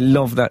hour, I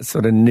love that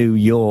sort of New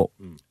York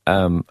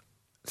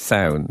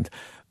sound.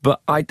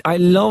 But I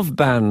love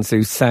bands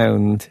who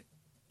sound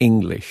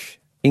English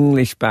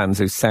bands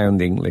who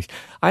sound English.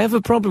 I have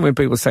a problem when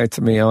people say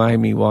to me,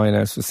 Amy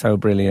Winehouse was so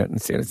brilliant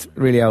and it's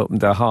really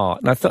opened her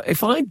heart. And I thought,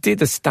 if I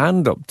did a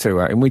stand-up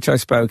tour in which I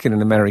spoke in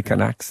an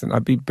American accent,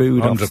 I'd be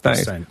booed 100%. Off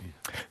stage.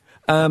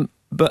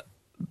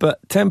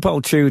 But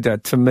Tempole Tudor,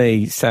 to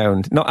me,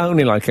 sound not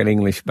only like an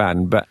English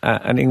band, but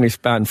an English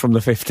band from the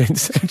 15th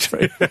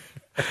century.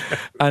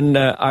 And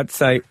I'd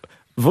say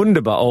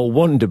Wunderbar, or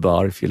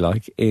Wunderbar, if you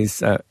like,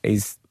 is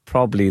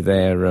probably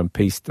their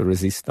piece de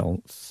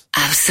resistance.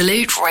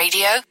 Absolute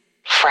Radio,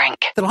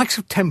 Frank. The likes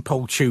of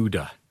Tempole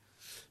Tudor,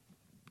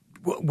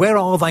 where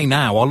are they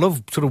now? I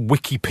love sort of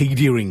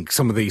Wikipediaing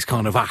some of these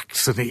kind of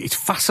acts, and it's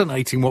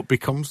fascinating what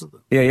becomes of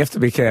them. Yeah, you have to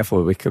be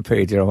careful with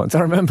Wikipedia. I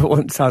remember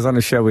once I was on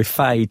a show with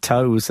Faye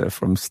Tozer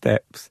from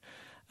Steps,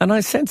 and I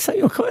said, so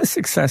you're quite a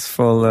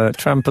successful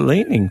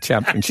trampolining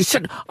champion. She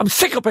said, I'm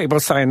sick of people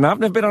saying that. I've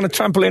never been on a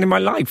trampoline in my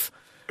life.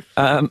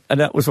 And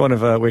that was one of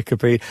her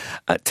Wikipedia.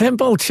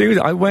 Tempole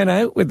Tudor, I went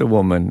out with a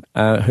woman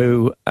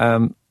who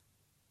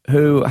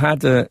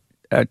had a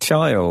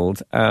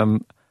child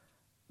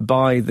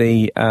by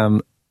the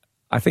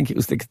I think it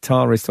was the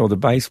guitarist or the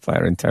bass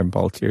player in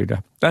Tempole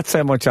Tudor. That's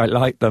how much I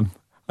liked them.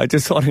 I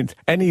just wanted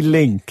any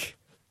link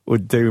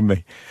would do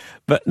me.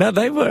 But no,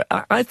 they were,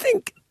 I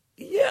think,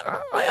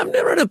 I have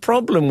never had a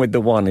problem with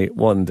the one-hit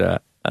wonder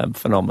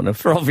phenomenon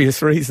for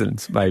obvious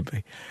reasons,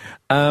 maybe.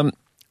 But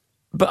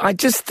I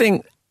just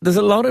think there's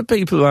a lot of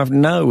people who have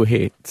no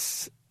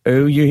hits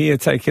who you hear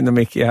taking the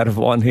mickey out of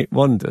one-hit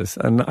wonders.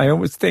 And I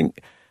always think,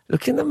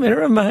 look in the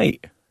mirror,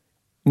 mate.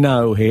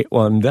 No hit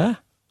wonder.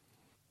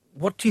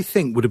 What do you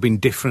think would have been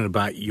different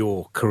about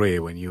your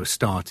career when you were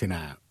starting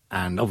out?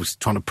 And obviously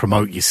trying to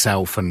promote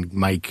yourself and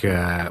make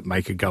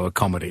a go of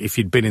comedy, if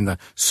you'd been in the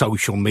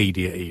social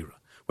media era,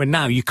 when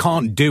now you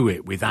can't do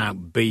it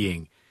without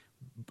being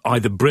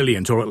either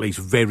brilliant or at least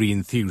very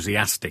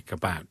enthusiastic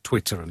about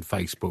Twitter and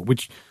Facebook.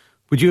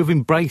 Would you have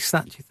embraced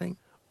that, do you think?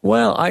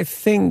 Well, I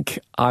think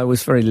I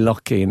was very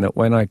lucky in that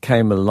when I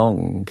came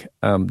along,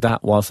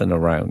 that wasn't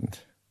around.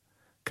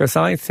 Because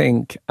I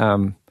think,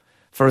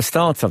 for a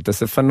start-off,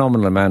 there's a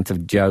phenomenal amount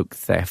of joke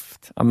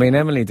theft. I mean,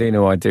 Emily Dean,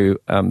 who I do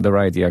the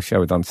radio show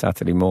with on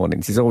Saturday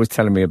mornings, is always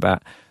telling me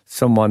about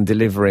someone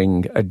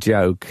delivering a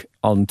joke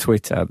on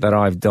Twitter that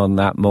I've done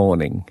that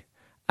morning,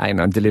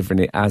 and I'm delivering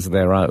it as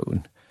their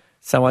own.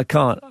 So I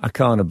can't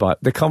abide.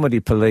 The comedy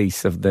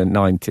police of the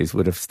 90s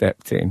would have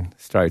stepped in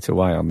straight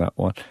away on that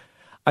one.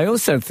 I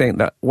also think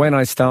that when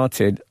I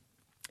started,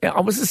 I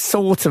was a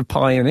sort of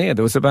pioneer.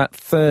 There was about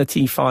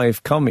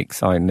 35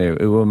 comics I knew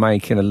who were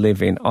making a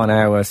living on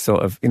our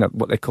sort of,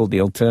 what they call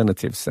the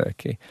alternative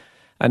circuit.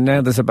 And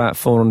now there's about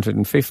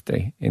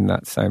 450 in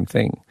that same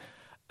thing.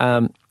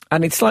 And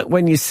it's like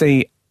when you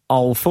see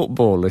old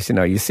footballers,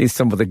 you see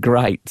some of the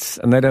greats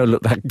and they don't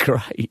look that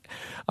great.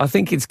 I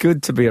think it's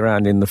good to be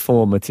around in the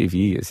formative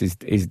years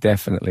is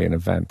definitely an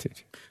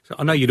advantage. So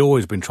I know you'd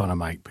always been trying to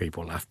make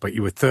people laugh, but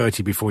you were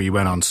 30 before you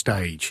went on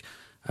stage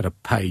at a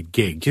paid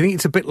gig. Do you think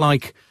it's a bit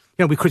like,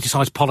 we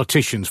criticise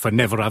politicians for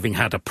never having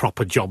had a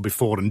proper job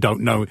before and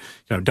don't know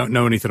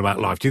anything about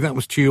life? Do you think that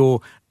was to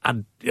your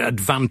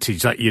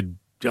advantage that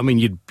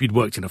you'd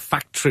worked in a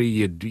factory,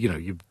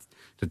 you'd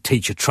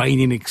teacher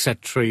training,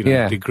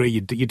 etc., degree,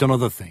 you'd done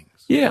other things?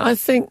 Yeah, I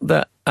think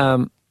that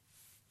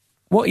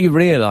what you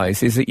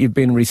realise is that you've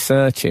been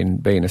researching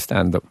being a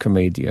stand-up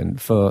comedian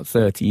for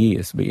 30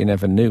 years, but you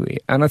never knew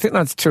it. And I think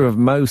that's true of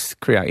most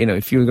creators.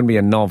 If you're going to be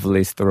a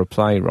novelist or a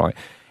playwright,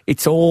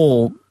 it's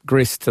all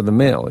grist to the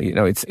mill.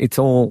 It's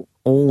all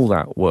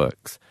that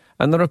works.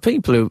 And there are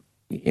people who,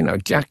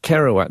 Jack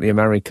Kerouac, the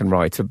American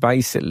writer,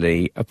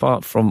 basically,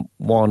 apart from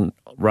one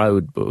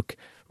road book,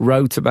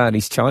 wrote about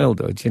his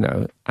childhood,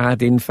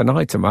 ad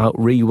infinitum, out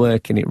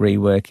reworking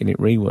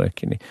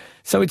it.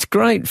 So it's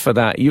great for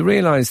that. You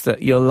realise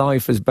that your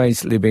life has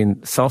basically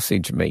been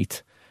sausage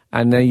meat,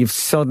 and now you've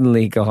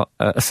suddenly got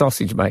a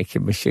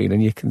sausage-making machine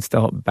and you can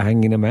start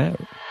banging them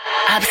out.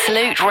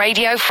 Absolute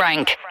Radio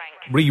Frank.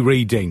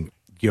 Rereading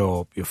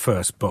your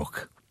first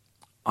book,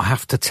 I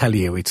have to tell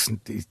you, it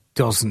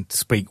doesn't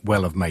speak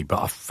well of me,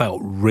 but I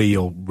felt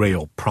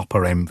real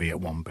proper envy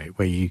at one bit,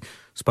 where you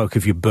spoke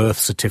of your birth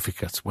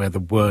certificate, where the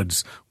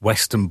words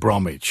Western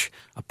Bromwich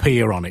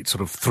appear on it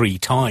sort of 3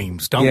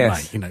 times, don't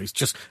they?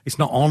 It's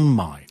not on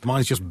mine.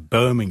 Mine's just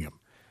Birmingham.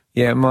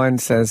 Yeah, mine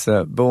says,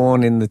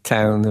 born in the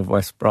town of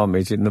West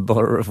Bromwich, in the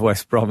borough of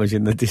West Bromwich,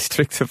 in the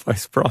district of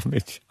West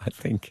Bromwich, I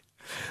think.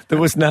 There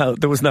was no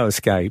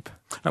escape.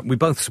 We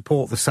both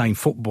support the same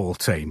football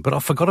team, but I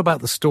forgot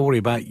about the story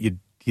about your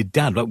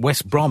dad. Like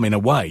West Brom, in a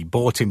way,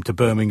 brought him to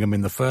Birmingham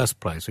in the first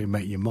place. So he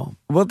met your mum.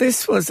 Well,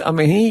 this was,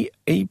 he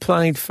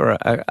played for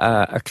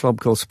a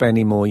club called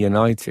Spennymoor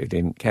United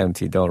in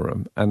County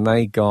Durham, and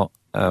they got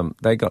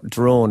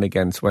drawn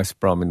against West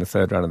Brom in the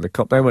third round of the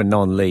cup. They were a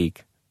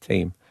non-league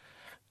team,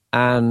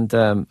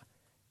 and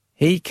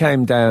he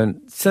came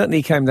down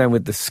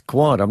with the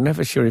squad. I'm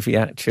never sure if he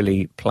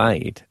actually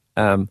played.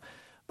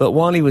 But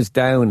while he was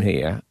down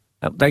here,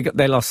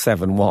 they lost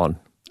 7-1,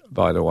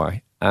 by the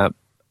way.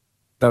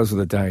 Those were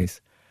the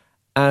days.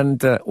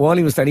 And while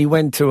he was there, he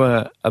went to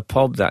a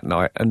pub that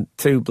night, and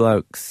 2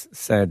 blokes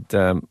said,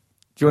 do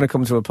you want to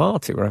come to a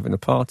party? We're having a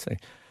party.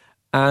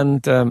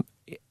 And the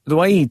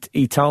way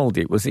he told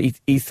it was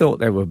he thought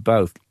they were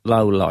both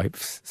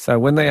lowlifes. So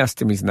when they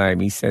asked him his name,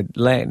 he said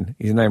Len.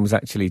 His name was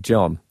actually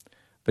John,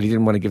 but he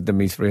didn't want to give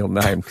them his real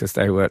name because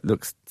they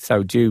looked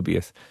so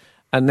dubious.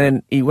 And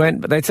then he went,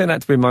 but they turned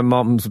out to be my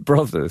mum's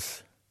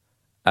brothers.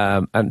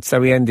 And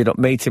so he ended up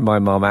meeting my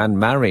mum and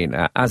marrying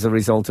her as a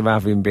result of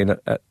having been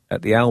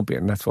at the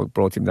Albion. That's what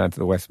brought him down to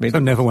the West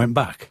Midlands. So never went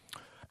back?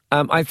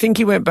 I think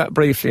he went back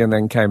briefly and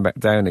then came back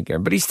down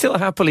again. But he still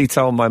happily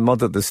told my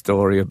mother the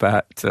story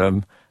about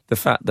the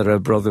fact that her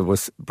brothers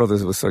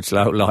were such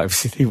low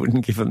lives and he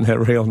wouldn't give them their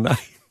real name.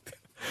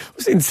 It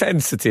was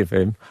insensitive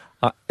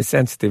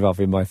of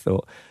him, I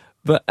thought.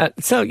 But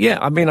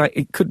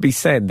it could be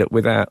said that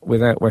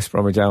without West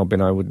Bromwich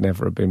Albion, I would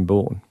never have been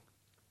born.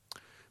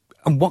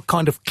 And what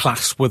kind of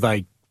class were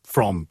they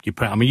from?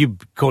 You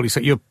call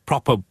yourself your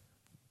proper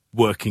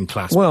working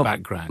class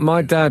background.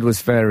 My dad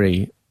was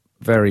very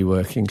very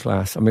working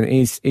class. I mean,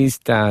 his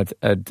dad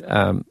had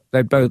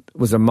they both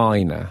was a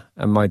miner,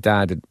 and my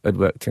dad had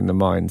worked in the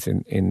mines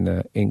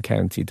in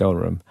County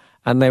Durham,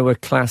 and they were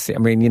classic. I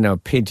mean,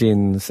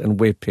 pigeons and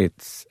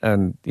whippets,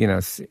 and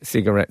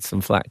cigarettes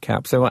and flat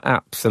caps. They were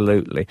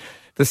absolutely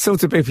the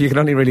sort of people you can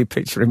only really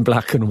picture in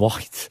black and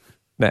white.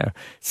 Now,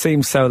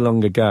 seems so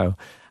long ago.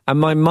 And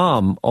my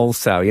mum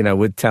also,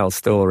 would tell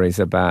stories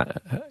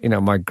about,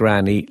 my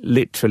granny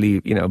literally,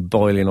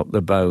 boiling up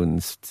the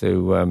bones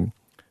to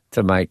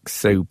make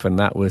soup, and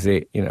that was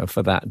it,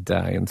 for that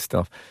day and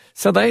stuff.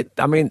 So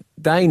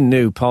they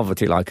knew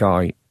poverty like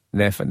I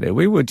never knew.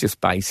 We were just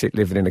basic,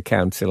 living in a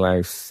council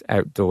house,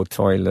 outdoor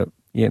toilet,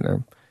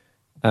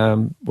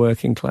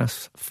 working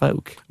class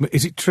folk.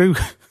 Is it true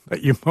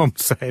that your mum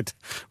said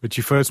when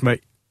you first met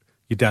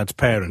your dad's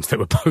parents, they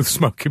were both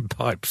smoking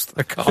pipes?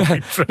 That can't be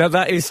true. No,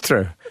 that is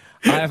true.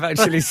 I have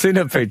actually seen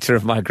a picture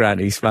of my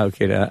granny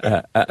smoking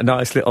a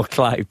nice little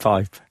clay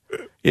pipe.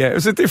 Yeah, it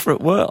was a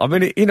different world. I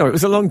mean, it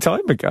was a long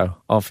time ago,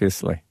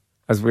 obviously,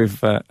 as we're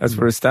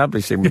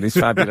establishing with this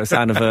fabulous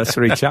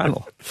anniversary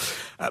channel.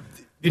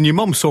 And your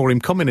mum saw him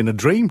coming in a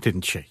dream,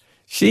 didn't she?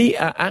 She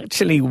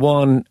actually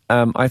won,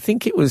 I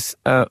think it was,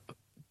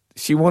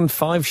 she won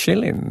 5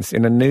 shillings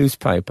in a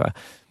newspaper,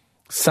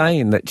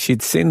 saying that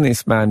she'd seen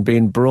this man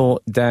being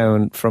brought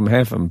down from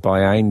heaven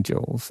by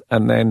angels,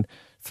 and then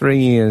 3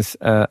 years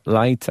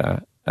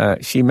later,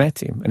 she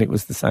met him, and it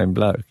was the same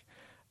bloke.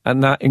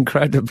 And that,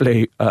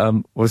 incredibly,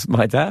 was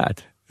my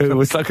dad, who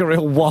was like a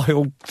real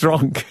wild,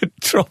 drunk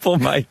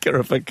troublemaker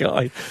of a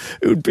guy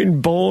who'd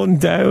been born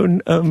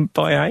down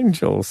by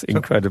angels,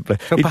 incredibly.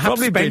 So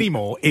perhaps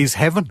Bennymore is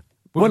heaven.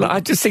 Well, I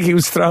just think he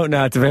was thrown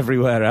out of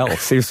everywhere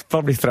else. He was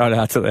probably thrown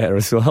out of there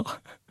as well.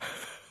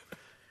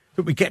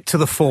 But we get to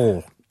the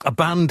fall. A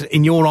band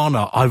in your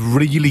honour I've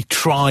really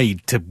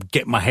tried to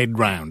get my head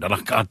round, and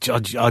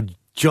I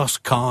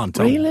just can't.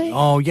 Really?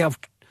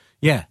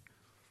 Yeah.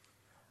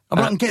 I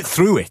mean, I can get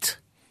through it.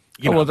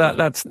 Well,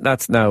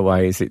 that's no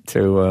way, is it,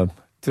 to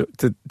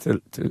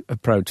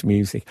approach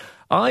music?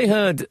 I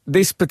heard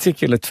this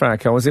particular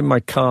track. I was in my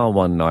car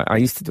one night. I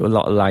used to do a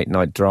lot of late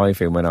night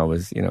driving when I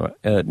was, in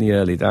the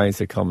early days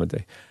of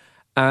comedy.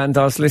 And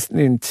I was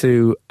listening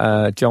to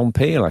John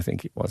Peel, I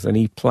think it was, and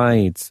he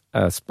played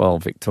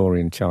Spoiled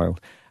Victorian Child.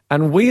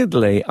 And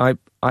weirdly,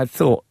 I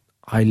thought,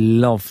 I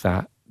love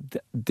that.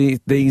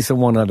 These are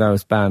one of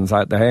those bands.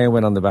 The hair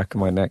went on the back of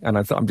my neck, and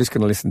I thought, I'm just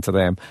going to listen to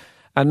them.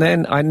 And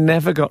then I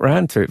never got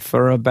round to it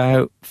for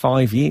about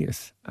 5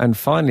 years. And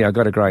finally, I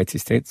got a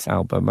Greatest Hits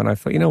album, and I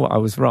thought, you know what, I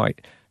was right.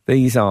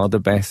 These are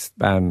the best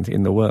band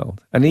in the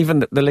world. And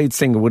even the lead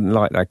singer wouldn't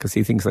like that, because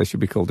he thinks they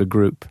should be called a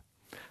group.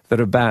 That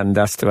a band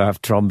has to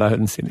have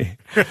trombones in it.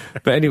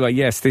 But anyway,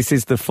 yes, this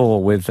is the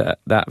Fall with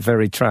that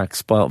very track,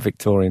 Spoilt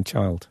Victorian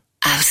Child.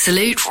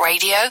 Absolute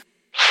Radio,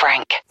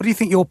 Frank. What do you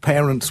think your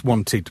parents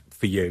wanted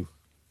for you?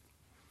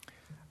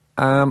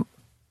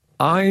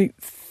 I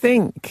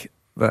think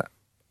that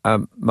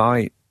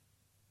my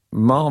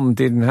mom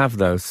didn't have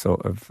those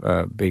sort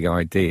of big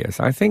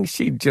ideas. I think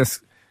she'd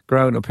just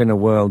grown up in a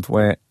world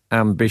where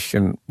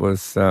ambition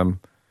was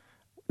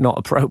not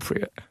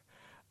appropriate.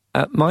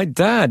 My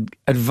dad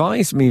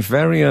advised me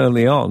very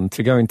early on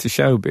to go into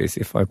showbiz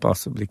if I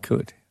possibly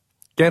could.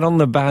 Get on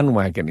the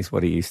bandwagon is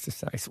what he used to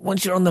say. So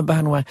once you're on the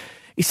bandwagon,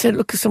 he said,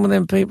 look at some of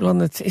them people on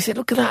he said,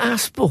 look at that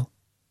Aspel.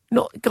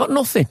 Got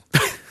nothing.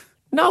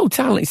 No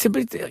talent. He said,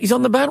 but he's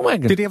on the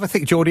bandwagon. Did he ever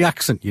think Geordie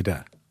accent, your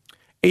dad?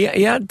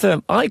 He had,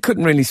 I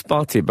couldn't really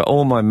spot it, but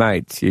all my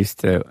mates used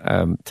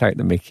to take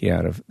the mickey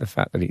out of the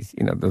fact that he's,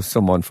 there was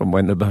someone from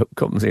When the Boat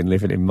Comes In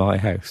living in my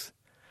house.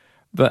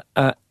 But,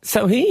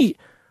 so he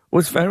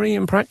was very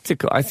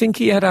impractical. I think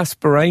he had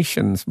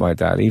aspirations, my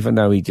dad, even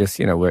though he just,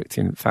 worked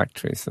in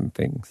factories and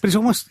things. But it's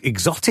almost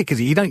exotic, is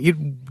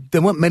it?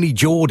 There weren't many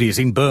Geordies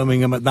in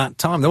Birmingham at that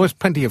time. There was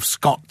plenty of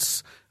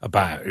Scots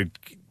about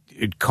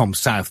who'd come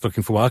south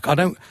looking for work. I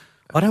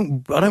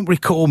don't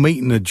recall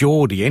meeting a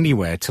Geordie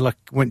anywhere till I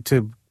went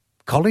to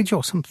college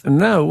or something.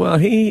 No, well,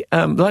 he,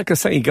 like I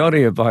say, he got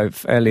here by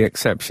fairly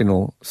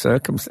exceptional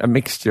a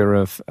mixture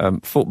of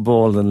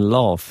football and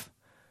love,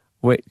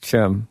 which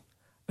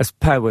has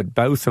powered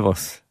both of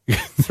us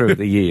through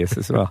the years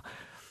as well.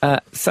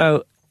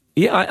 So,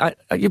 yeah,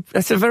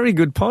 that's a very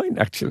good point,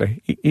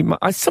 actually.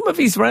 Some of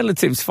his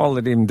relatives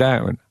followed him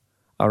down,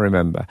 I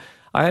remember.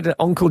 I had an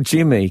Uncle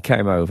Jimmy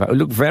came over, who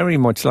looked very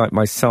much like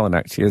my son,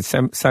 actually,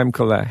 had same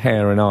colour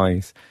hair and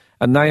eyes.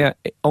 And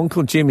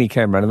Uncle Jimmy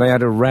came around and they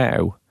had a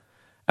row.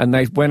 And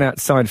they went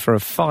outside for a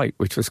fight,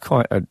 which was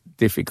quite a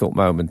difficult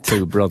moment,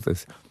 two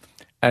brothers.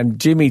 And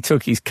Jimmy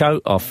took his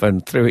coat off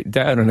and threw it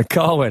down and a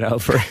car went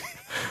over it.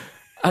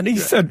 And he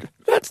said,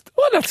 that's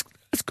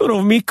gone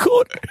over me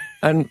coat.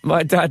 And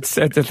my dad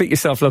said, I think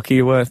yourself lucky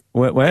you weren't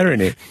wearing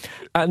it.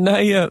 And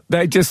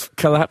they just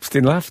collapsed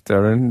in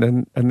laughter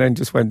and then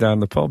just went down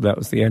the pub. That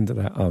was the end of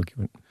that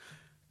argument.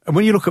 And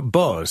when you look at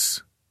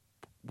Buzz,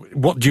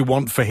 what do you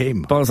want for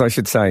him? Buzz, I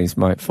should say, is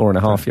my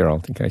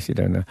 4.5-year-old, in case you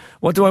don't know.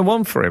 What do I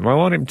want for him? I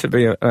want him to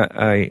be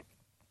a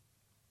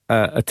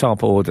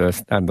top-order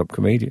stand-up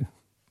comedian.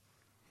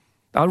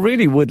 I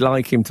really would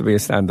like him to be a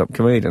stand-up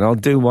comedian. I'll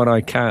do what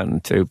I can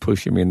to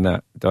push him in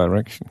that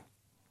direction.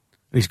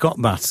 He's got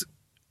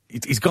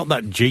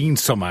that gene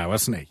somehow,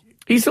 hasn't he?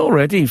 He's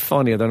already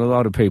funnier than a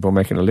lot of people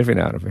making a living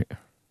out of it.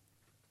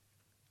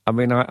 I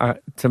mean,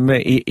 to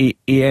me,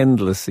 he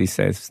endlessly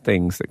says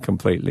things that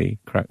completely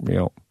crack me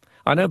up.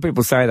 I know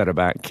people say that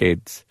about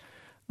kids,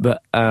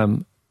 but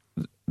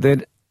they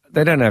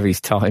don't have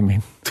his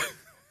timing.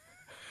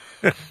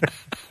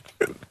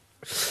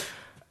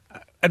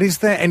 And is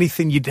there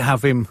anything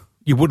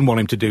you wouldn't want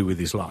him to do with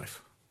his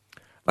life?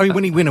 I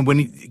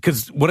mean,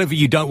 because whatever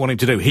you don't want him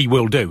to do, he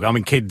will do. I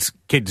mean, kids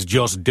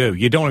just do.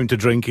 You don't want him to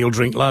drink, he'll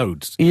drink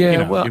loads.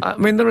 Yeah, I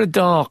mean, there are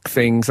dark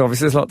things.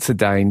 Obviously, there's lots of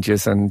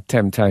dangers and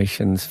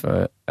temptations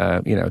for,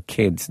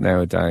 kids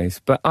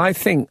nowadays. But I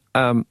think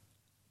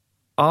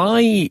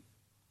I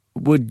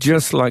would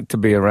just like to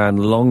be around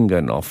long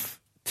enough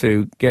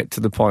to get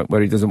to the point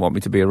where he doesn't want me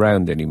to be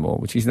around anymore,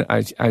 which is,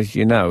 as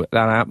you know,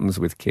 that happens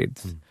with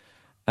kids. Mm.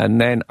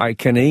 And then I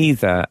can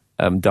either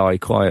die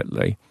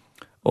quietly,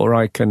 or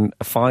I can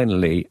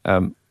finally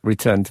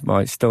return to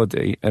my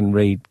study and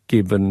read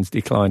Gibbon's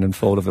Decline and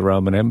Fall of the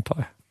Roman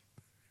Empire.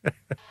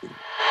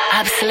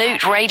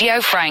 Absolute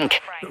Radio Frank.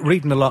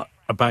 Reading a lot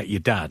about your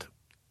dad,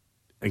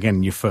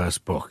 again, your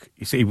first book,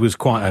 you see, he was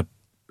quite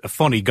a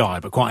funny guy,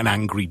 but quite an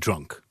angry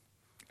drunk.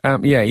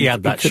 He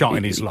had that shot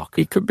in his lock.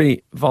 He could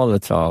be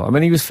volatile. I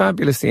mean, he was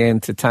fabulously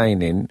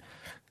entertaining,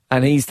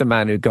 and he's the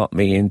man who got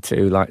me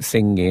into, like,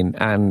 singing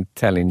and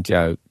telling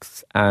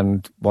jokes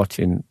and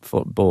watching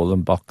football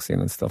and boxing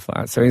and stuff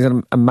like that. So he's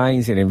an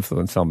amazing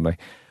influence on me.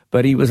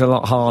 But he was a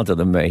lot harder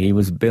than me. He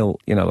was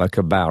built, like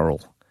a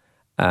barrel.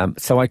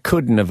 So I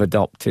couldn't have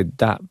adopted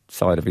that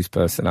side of his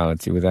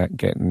personality without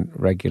getting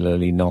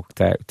regularly knocked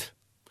out.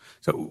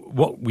 So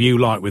what were you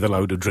like with a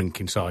load of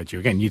drink inside you?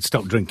 Again, you'd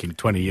stopped drinking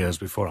 20 years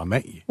before I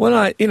met you. Well,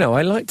 I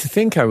like to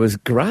think I was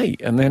great.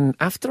 And then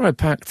after I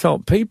packed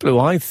up, people who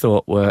I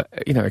thought were,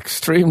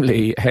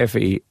 extremely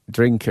heavy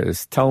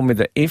drinkers told me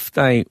that if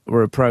they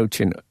were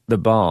approaching the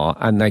bar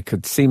and they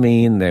could see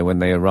me in there when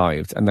they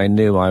arrived and they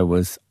knew I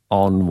was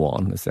on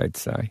one, as they'd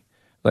say,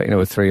 like,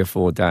 a 3 or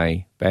 4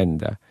 day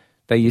bender,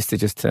 they used to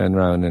just turn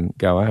around and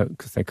go out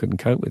because they couldn't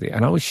cope with it.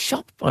 And I was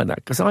shocked by that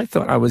because I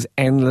thought I was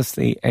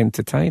endlessly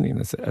entertaining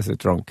as a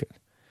drunkard.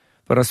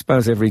 But I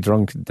suppose every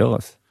drunkard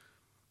does.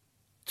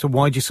 So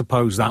why do you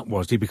suppose that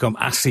was? Did you become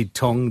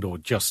acid-tongued or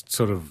just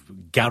sort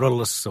of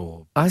garrulous?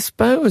 Or I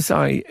suppose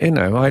I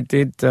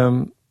did...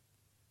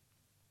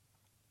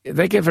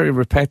 they get very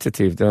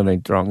repetitive, don't they,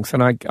 drunks?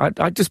 And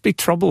I'd just be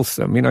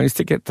troublesome. I used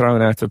to get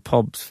thrown out of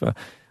pubs for...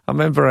 I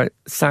remember I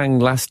sang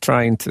Last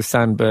Train to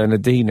San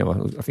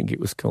Bernardino, I think it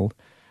was called,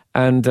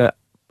 and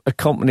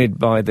accompanied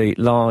by the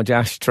large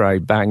ashtray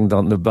banged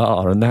on the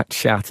bar, and that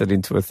shattered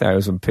into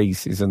 1,000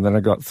 pieces, and then I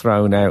got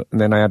thrown out, and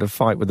then I had a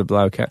fight with the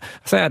bloke. I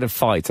say I had a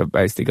fight, I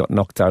basically got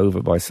knocked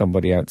over by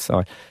somebody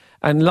outside.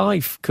 And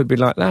life could be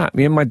like that.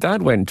 Me and my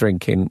dad went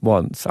drinking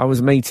once. I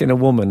was meeting a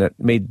woman at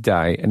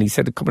midday, and he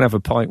said, come and have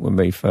a pint with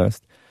me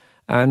first.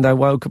 And I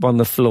woke up on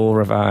the floor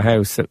of our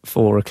house at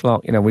 4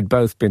 o'clock. We'd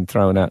both been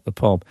thrown out the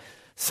pub.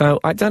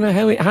 So I don't know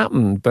how it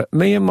happened, but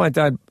me and my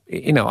dad,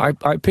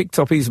 I picked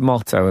up his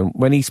motto, and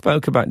when he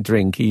spoke about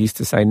drink, he used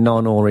to say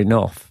none or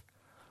enough.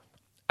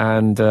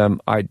 And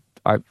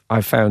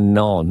I found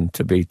none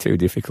to be too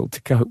difficult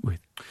to cope with.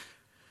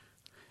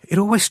 It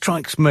always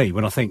strikes me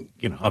when I think,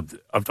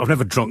 I've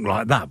never drunk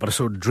like that, but I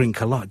sort of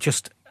drink a lot.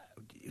 Just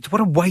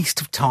what a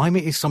waste of time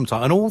it is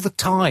sometimes. And all the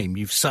time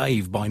you've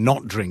saved by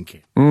not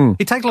drinking.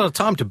 It takes a lot of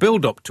time to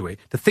build up to it,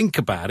 to think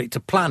about it, to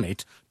plan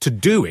it, to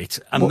do it,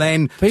 and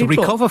then to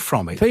recover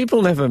from it.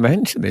 People never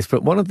mention this,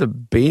 but one of the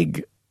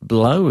big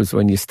blows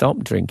when you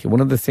stop drinking,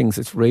 one of the things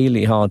that's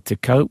really hard to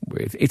cope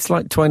with, it's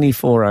like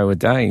 24-hour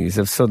days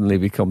have suddenly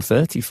become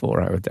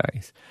 34-hour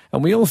days.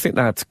 And we all think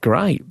that's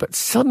great, but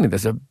suddenly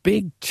there's a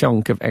big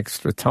chunk of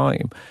extra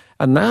time.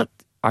 And that,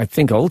 I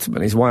think,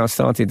 ultimately is why I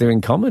started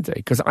doing comedy,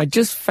 because I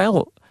just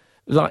felt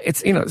like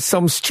it's,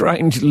 some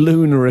strange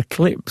lunar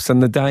eclipse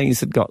and the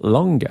days had got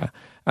longer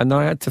and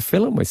I had to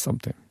fill them with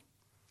something.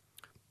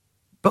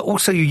 But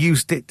also you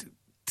used it,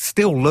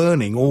 still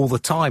learning all the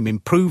time,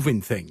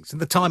 improving things.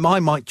 And the time I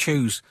might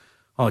choose,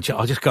 I'll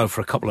just go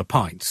for a couple of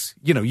pints.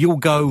 You'll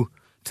go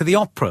to the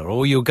opera,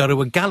 or you'll go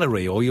to a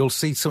gallery, or you'll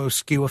see some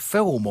obscure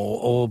film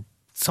or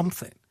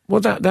something.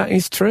 Well, that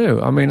is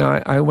true. I mean,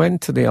 I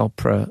went to the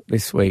opera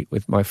this week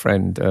with my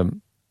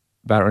friend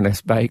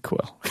Baroness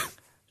Bakewell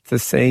to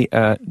see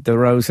The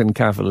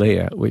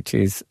Rosenkavalier, which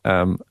is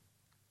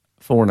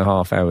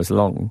 4.5 hours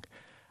long.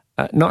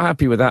 Not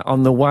happy with that.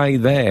 On the way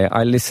there,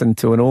 I listened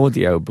to an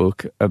audio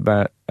book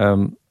about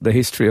the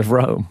history of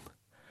Rome.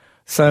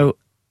 So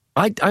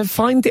I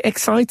find it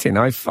exciting.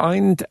 I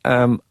find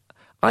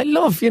I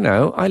love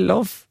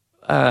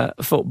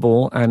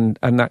football and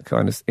that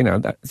kind of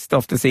that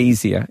stuff that's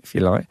easier, if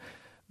you like.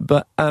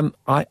 But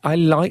I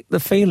like the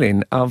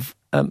feeling of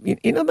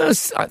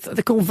those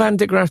they're called Van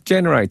de Graaff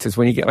generators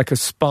when you get like a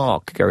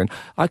spark going.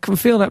 I can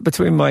feel that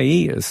between my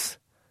ears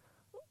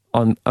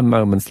on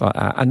moments like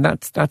that, and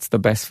that's the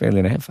best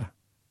feeling ever.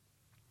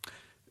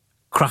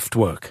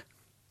 Kraftwerk.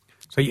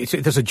 So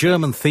there's a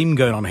German theme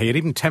going on here.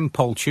 Even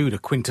Tempole Tudor,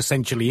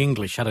 quintessentially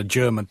English, had a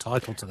German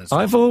title to this.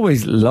 I've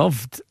always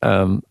loved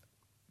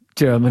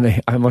Germany,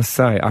 I must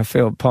say. I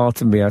feel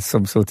part of me has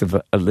some sort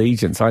of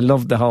allegiance. I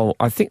love the whole...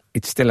 I think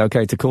it's still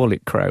okay to call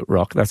it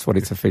krautrock. That's what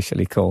it's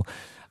officially called.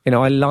 You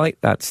know, I like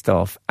that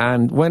stuff.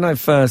 And when I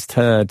first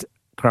heard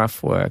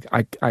Kraftwerk,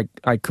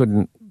 I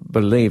couldn't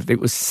believe it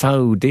was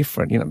so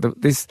different. You know,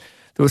 there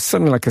was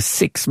something like a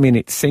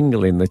 6-minute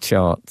single in the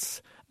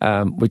charts,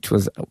 which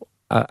was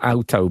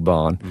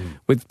Autobahn,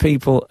 with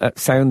people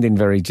sounding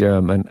very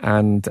German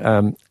and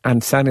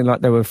sounding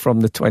like they were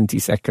from the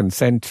 22nd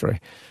century.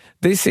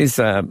 This is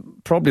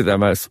probably their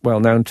most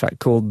well-known track,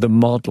 called The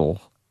Model,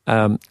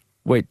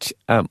 which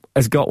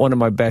has got one of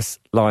my best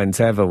lines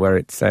ever, where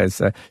it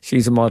says,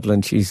 she's a model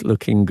and she's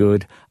looking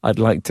good. I'd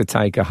like to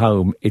take her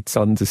home. It's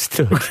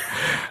understood.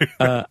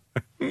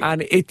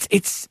 And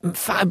it's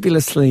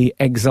fabulously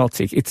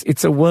exotic.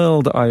 It's a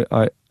world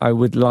I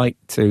would like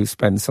to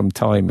spend some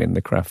time in,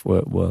 the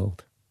Kraftwerk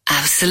world.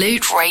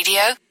 Absolute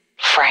Radio,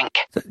 Frank.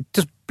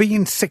 Does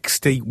being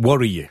 60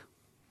 worry you?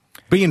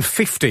 Being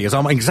 50, as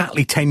I'm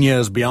exactly 10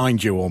 years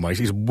behind you almost,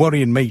 is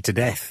worrying me to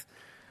death.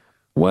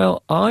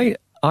 Well, I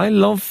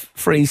love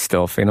free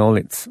stuff in all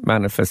its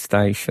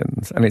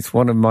manifestations, and it's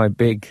one of my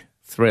big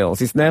thrills.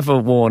 It's never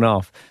worn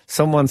off.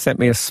 Someone sent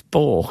me a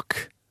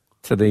spork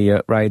to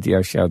the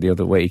radio show the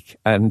other week,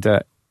 and,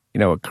 a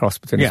cross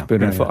between a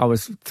spoon and a fork. I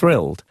was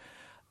thrilled.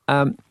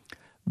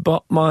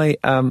 But my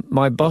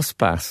bus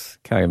pass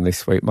came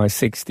this week, my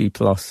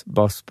 60-plus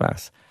bus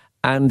pass.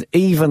 And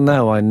even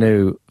though I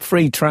knew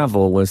free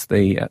travel was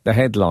the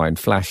headline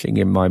flashing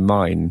in my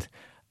mind,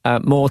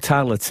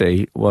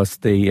 mortality was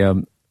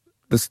the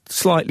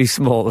slightly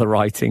smaller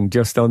writing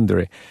just under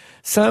it.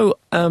 So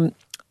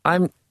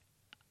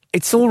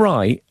it's all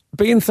right.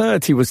 Being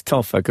 30 was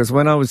tougher, because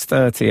when I was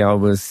 30, I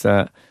was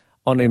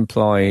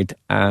unemployed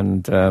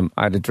and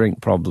I had a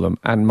drink problem.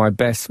 And my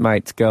best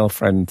mate's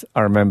girlfriend,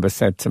 I remember,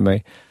 said to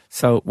me,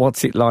 "So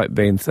what's it like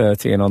being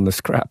 30 and on the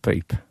scrap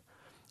heap?"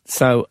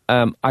 So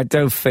I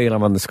don't feel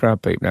I'm on the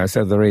scrap heap now,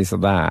 so there is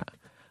that.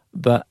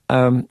 But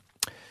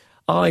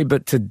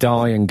but to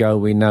die and go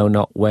we know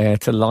not where,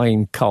 to lie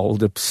in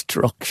cold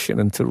obstruction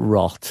and to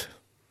rot.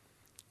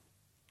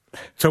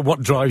 So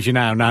what drives you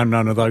now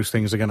none of those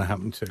things are going to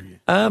happen to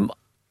you?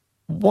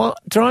 What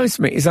drives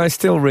me is I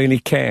still really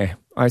care.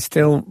 I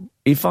still...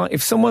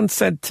 If someone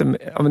said to me,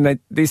 I mean,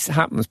 this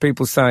happens,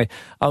 people say,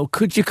 "Oh,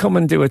 could you come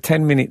and do a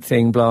 10-minute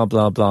thing, blah,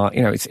 blah, blah."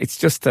 You know, it's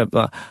just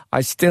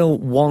I still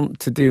want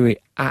to do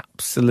it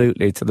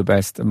absolutely to the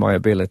best of my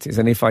abilities.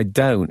 And if I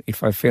don't,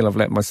 if I feel I've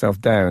let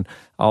myself down,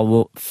 I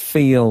will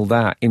feel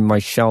that in my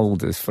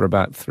shoulders for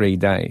about 3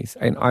 days.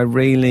 And I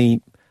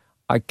really,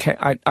 I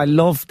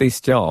love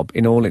this job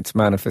in all its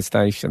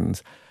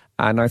manifestations.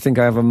 And I think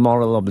I have a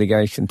moral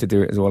obligation to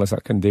do it as well as I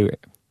can do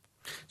it.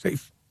 So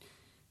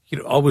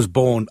I was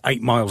born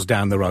 8 miles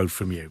down the road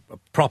from you, a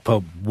proper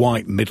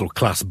white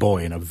middle-class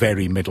boy in a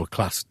very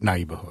middle-class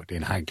neighbourhood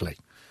in Hagley.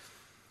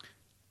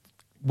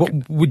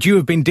 What would you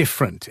have been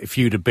different if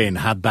you'd have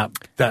had that?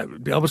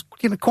 I was,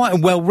 quite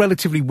a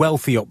relatively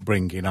wealthy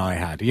upbringing I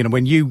had.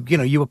 When you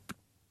were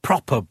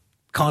proper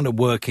kind of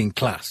working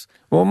class.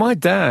 Well, my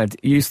dad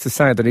used to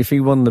say that if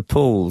he won the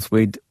pools,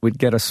 we'd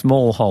get a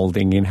small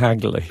holding in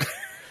Hagley.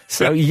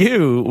 So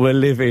you were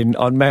living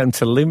on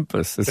Mount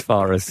Olympus, as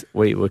far as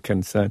we were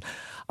concerned.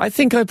 I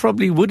think I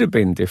probably would have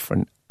been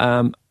different.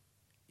 I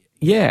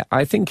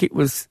think it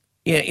was...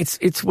 Yeah,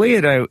 it's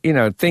weird how,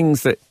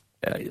 things that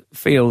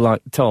feel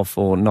like tough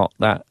or not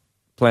that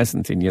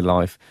pleasant in your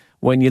life,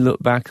 when you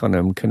look back on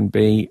them, can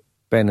be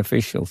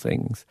beneficial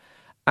things.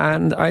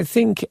 And I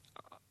think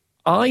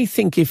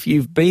if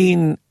you've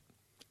been...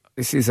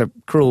 This is a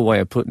cruel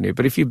way of putting it,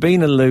 but if you've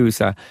been a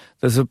loser,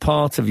 there's a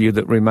part of you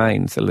that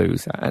remains a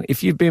loser. And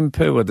if you've been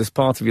poor, there's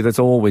part of you that's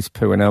always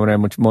poor, no matter how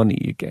much money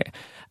you get.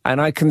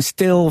 And I can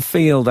still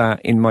feel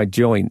that in my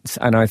joints,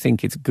 and I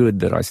think it's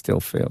good that I still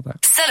feel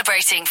that.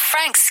 Celebrating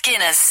Frank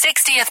Skinner's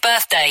 60th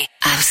birthday.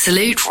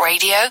 Absolute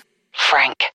Radio, Frank.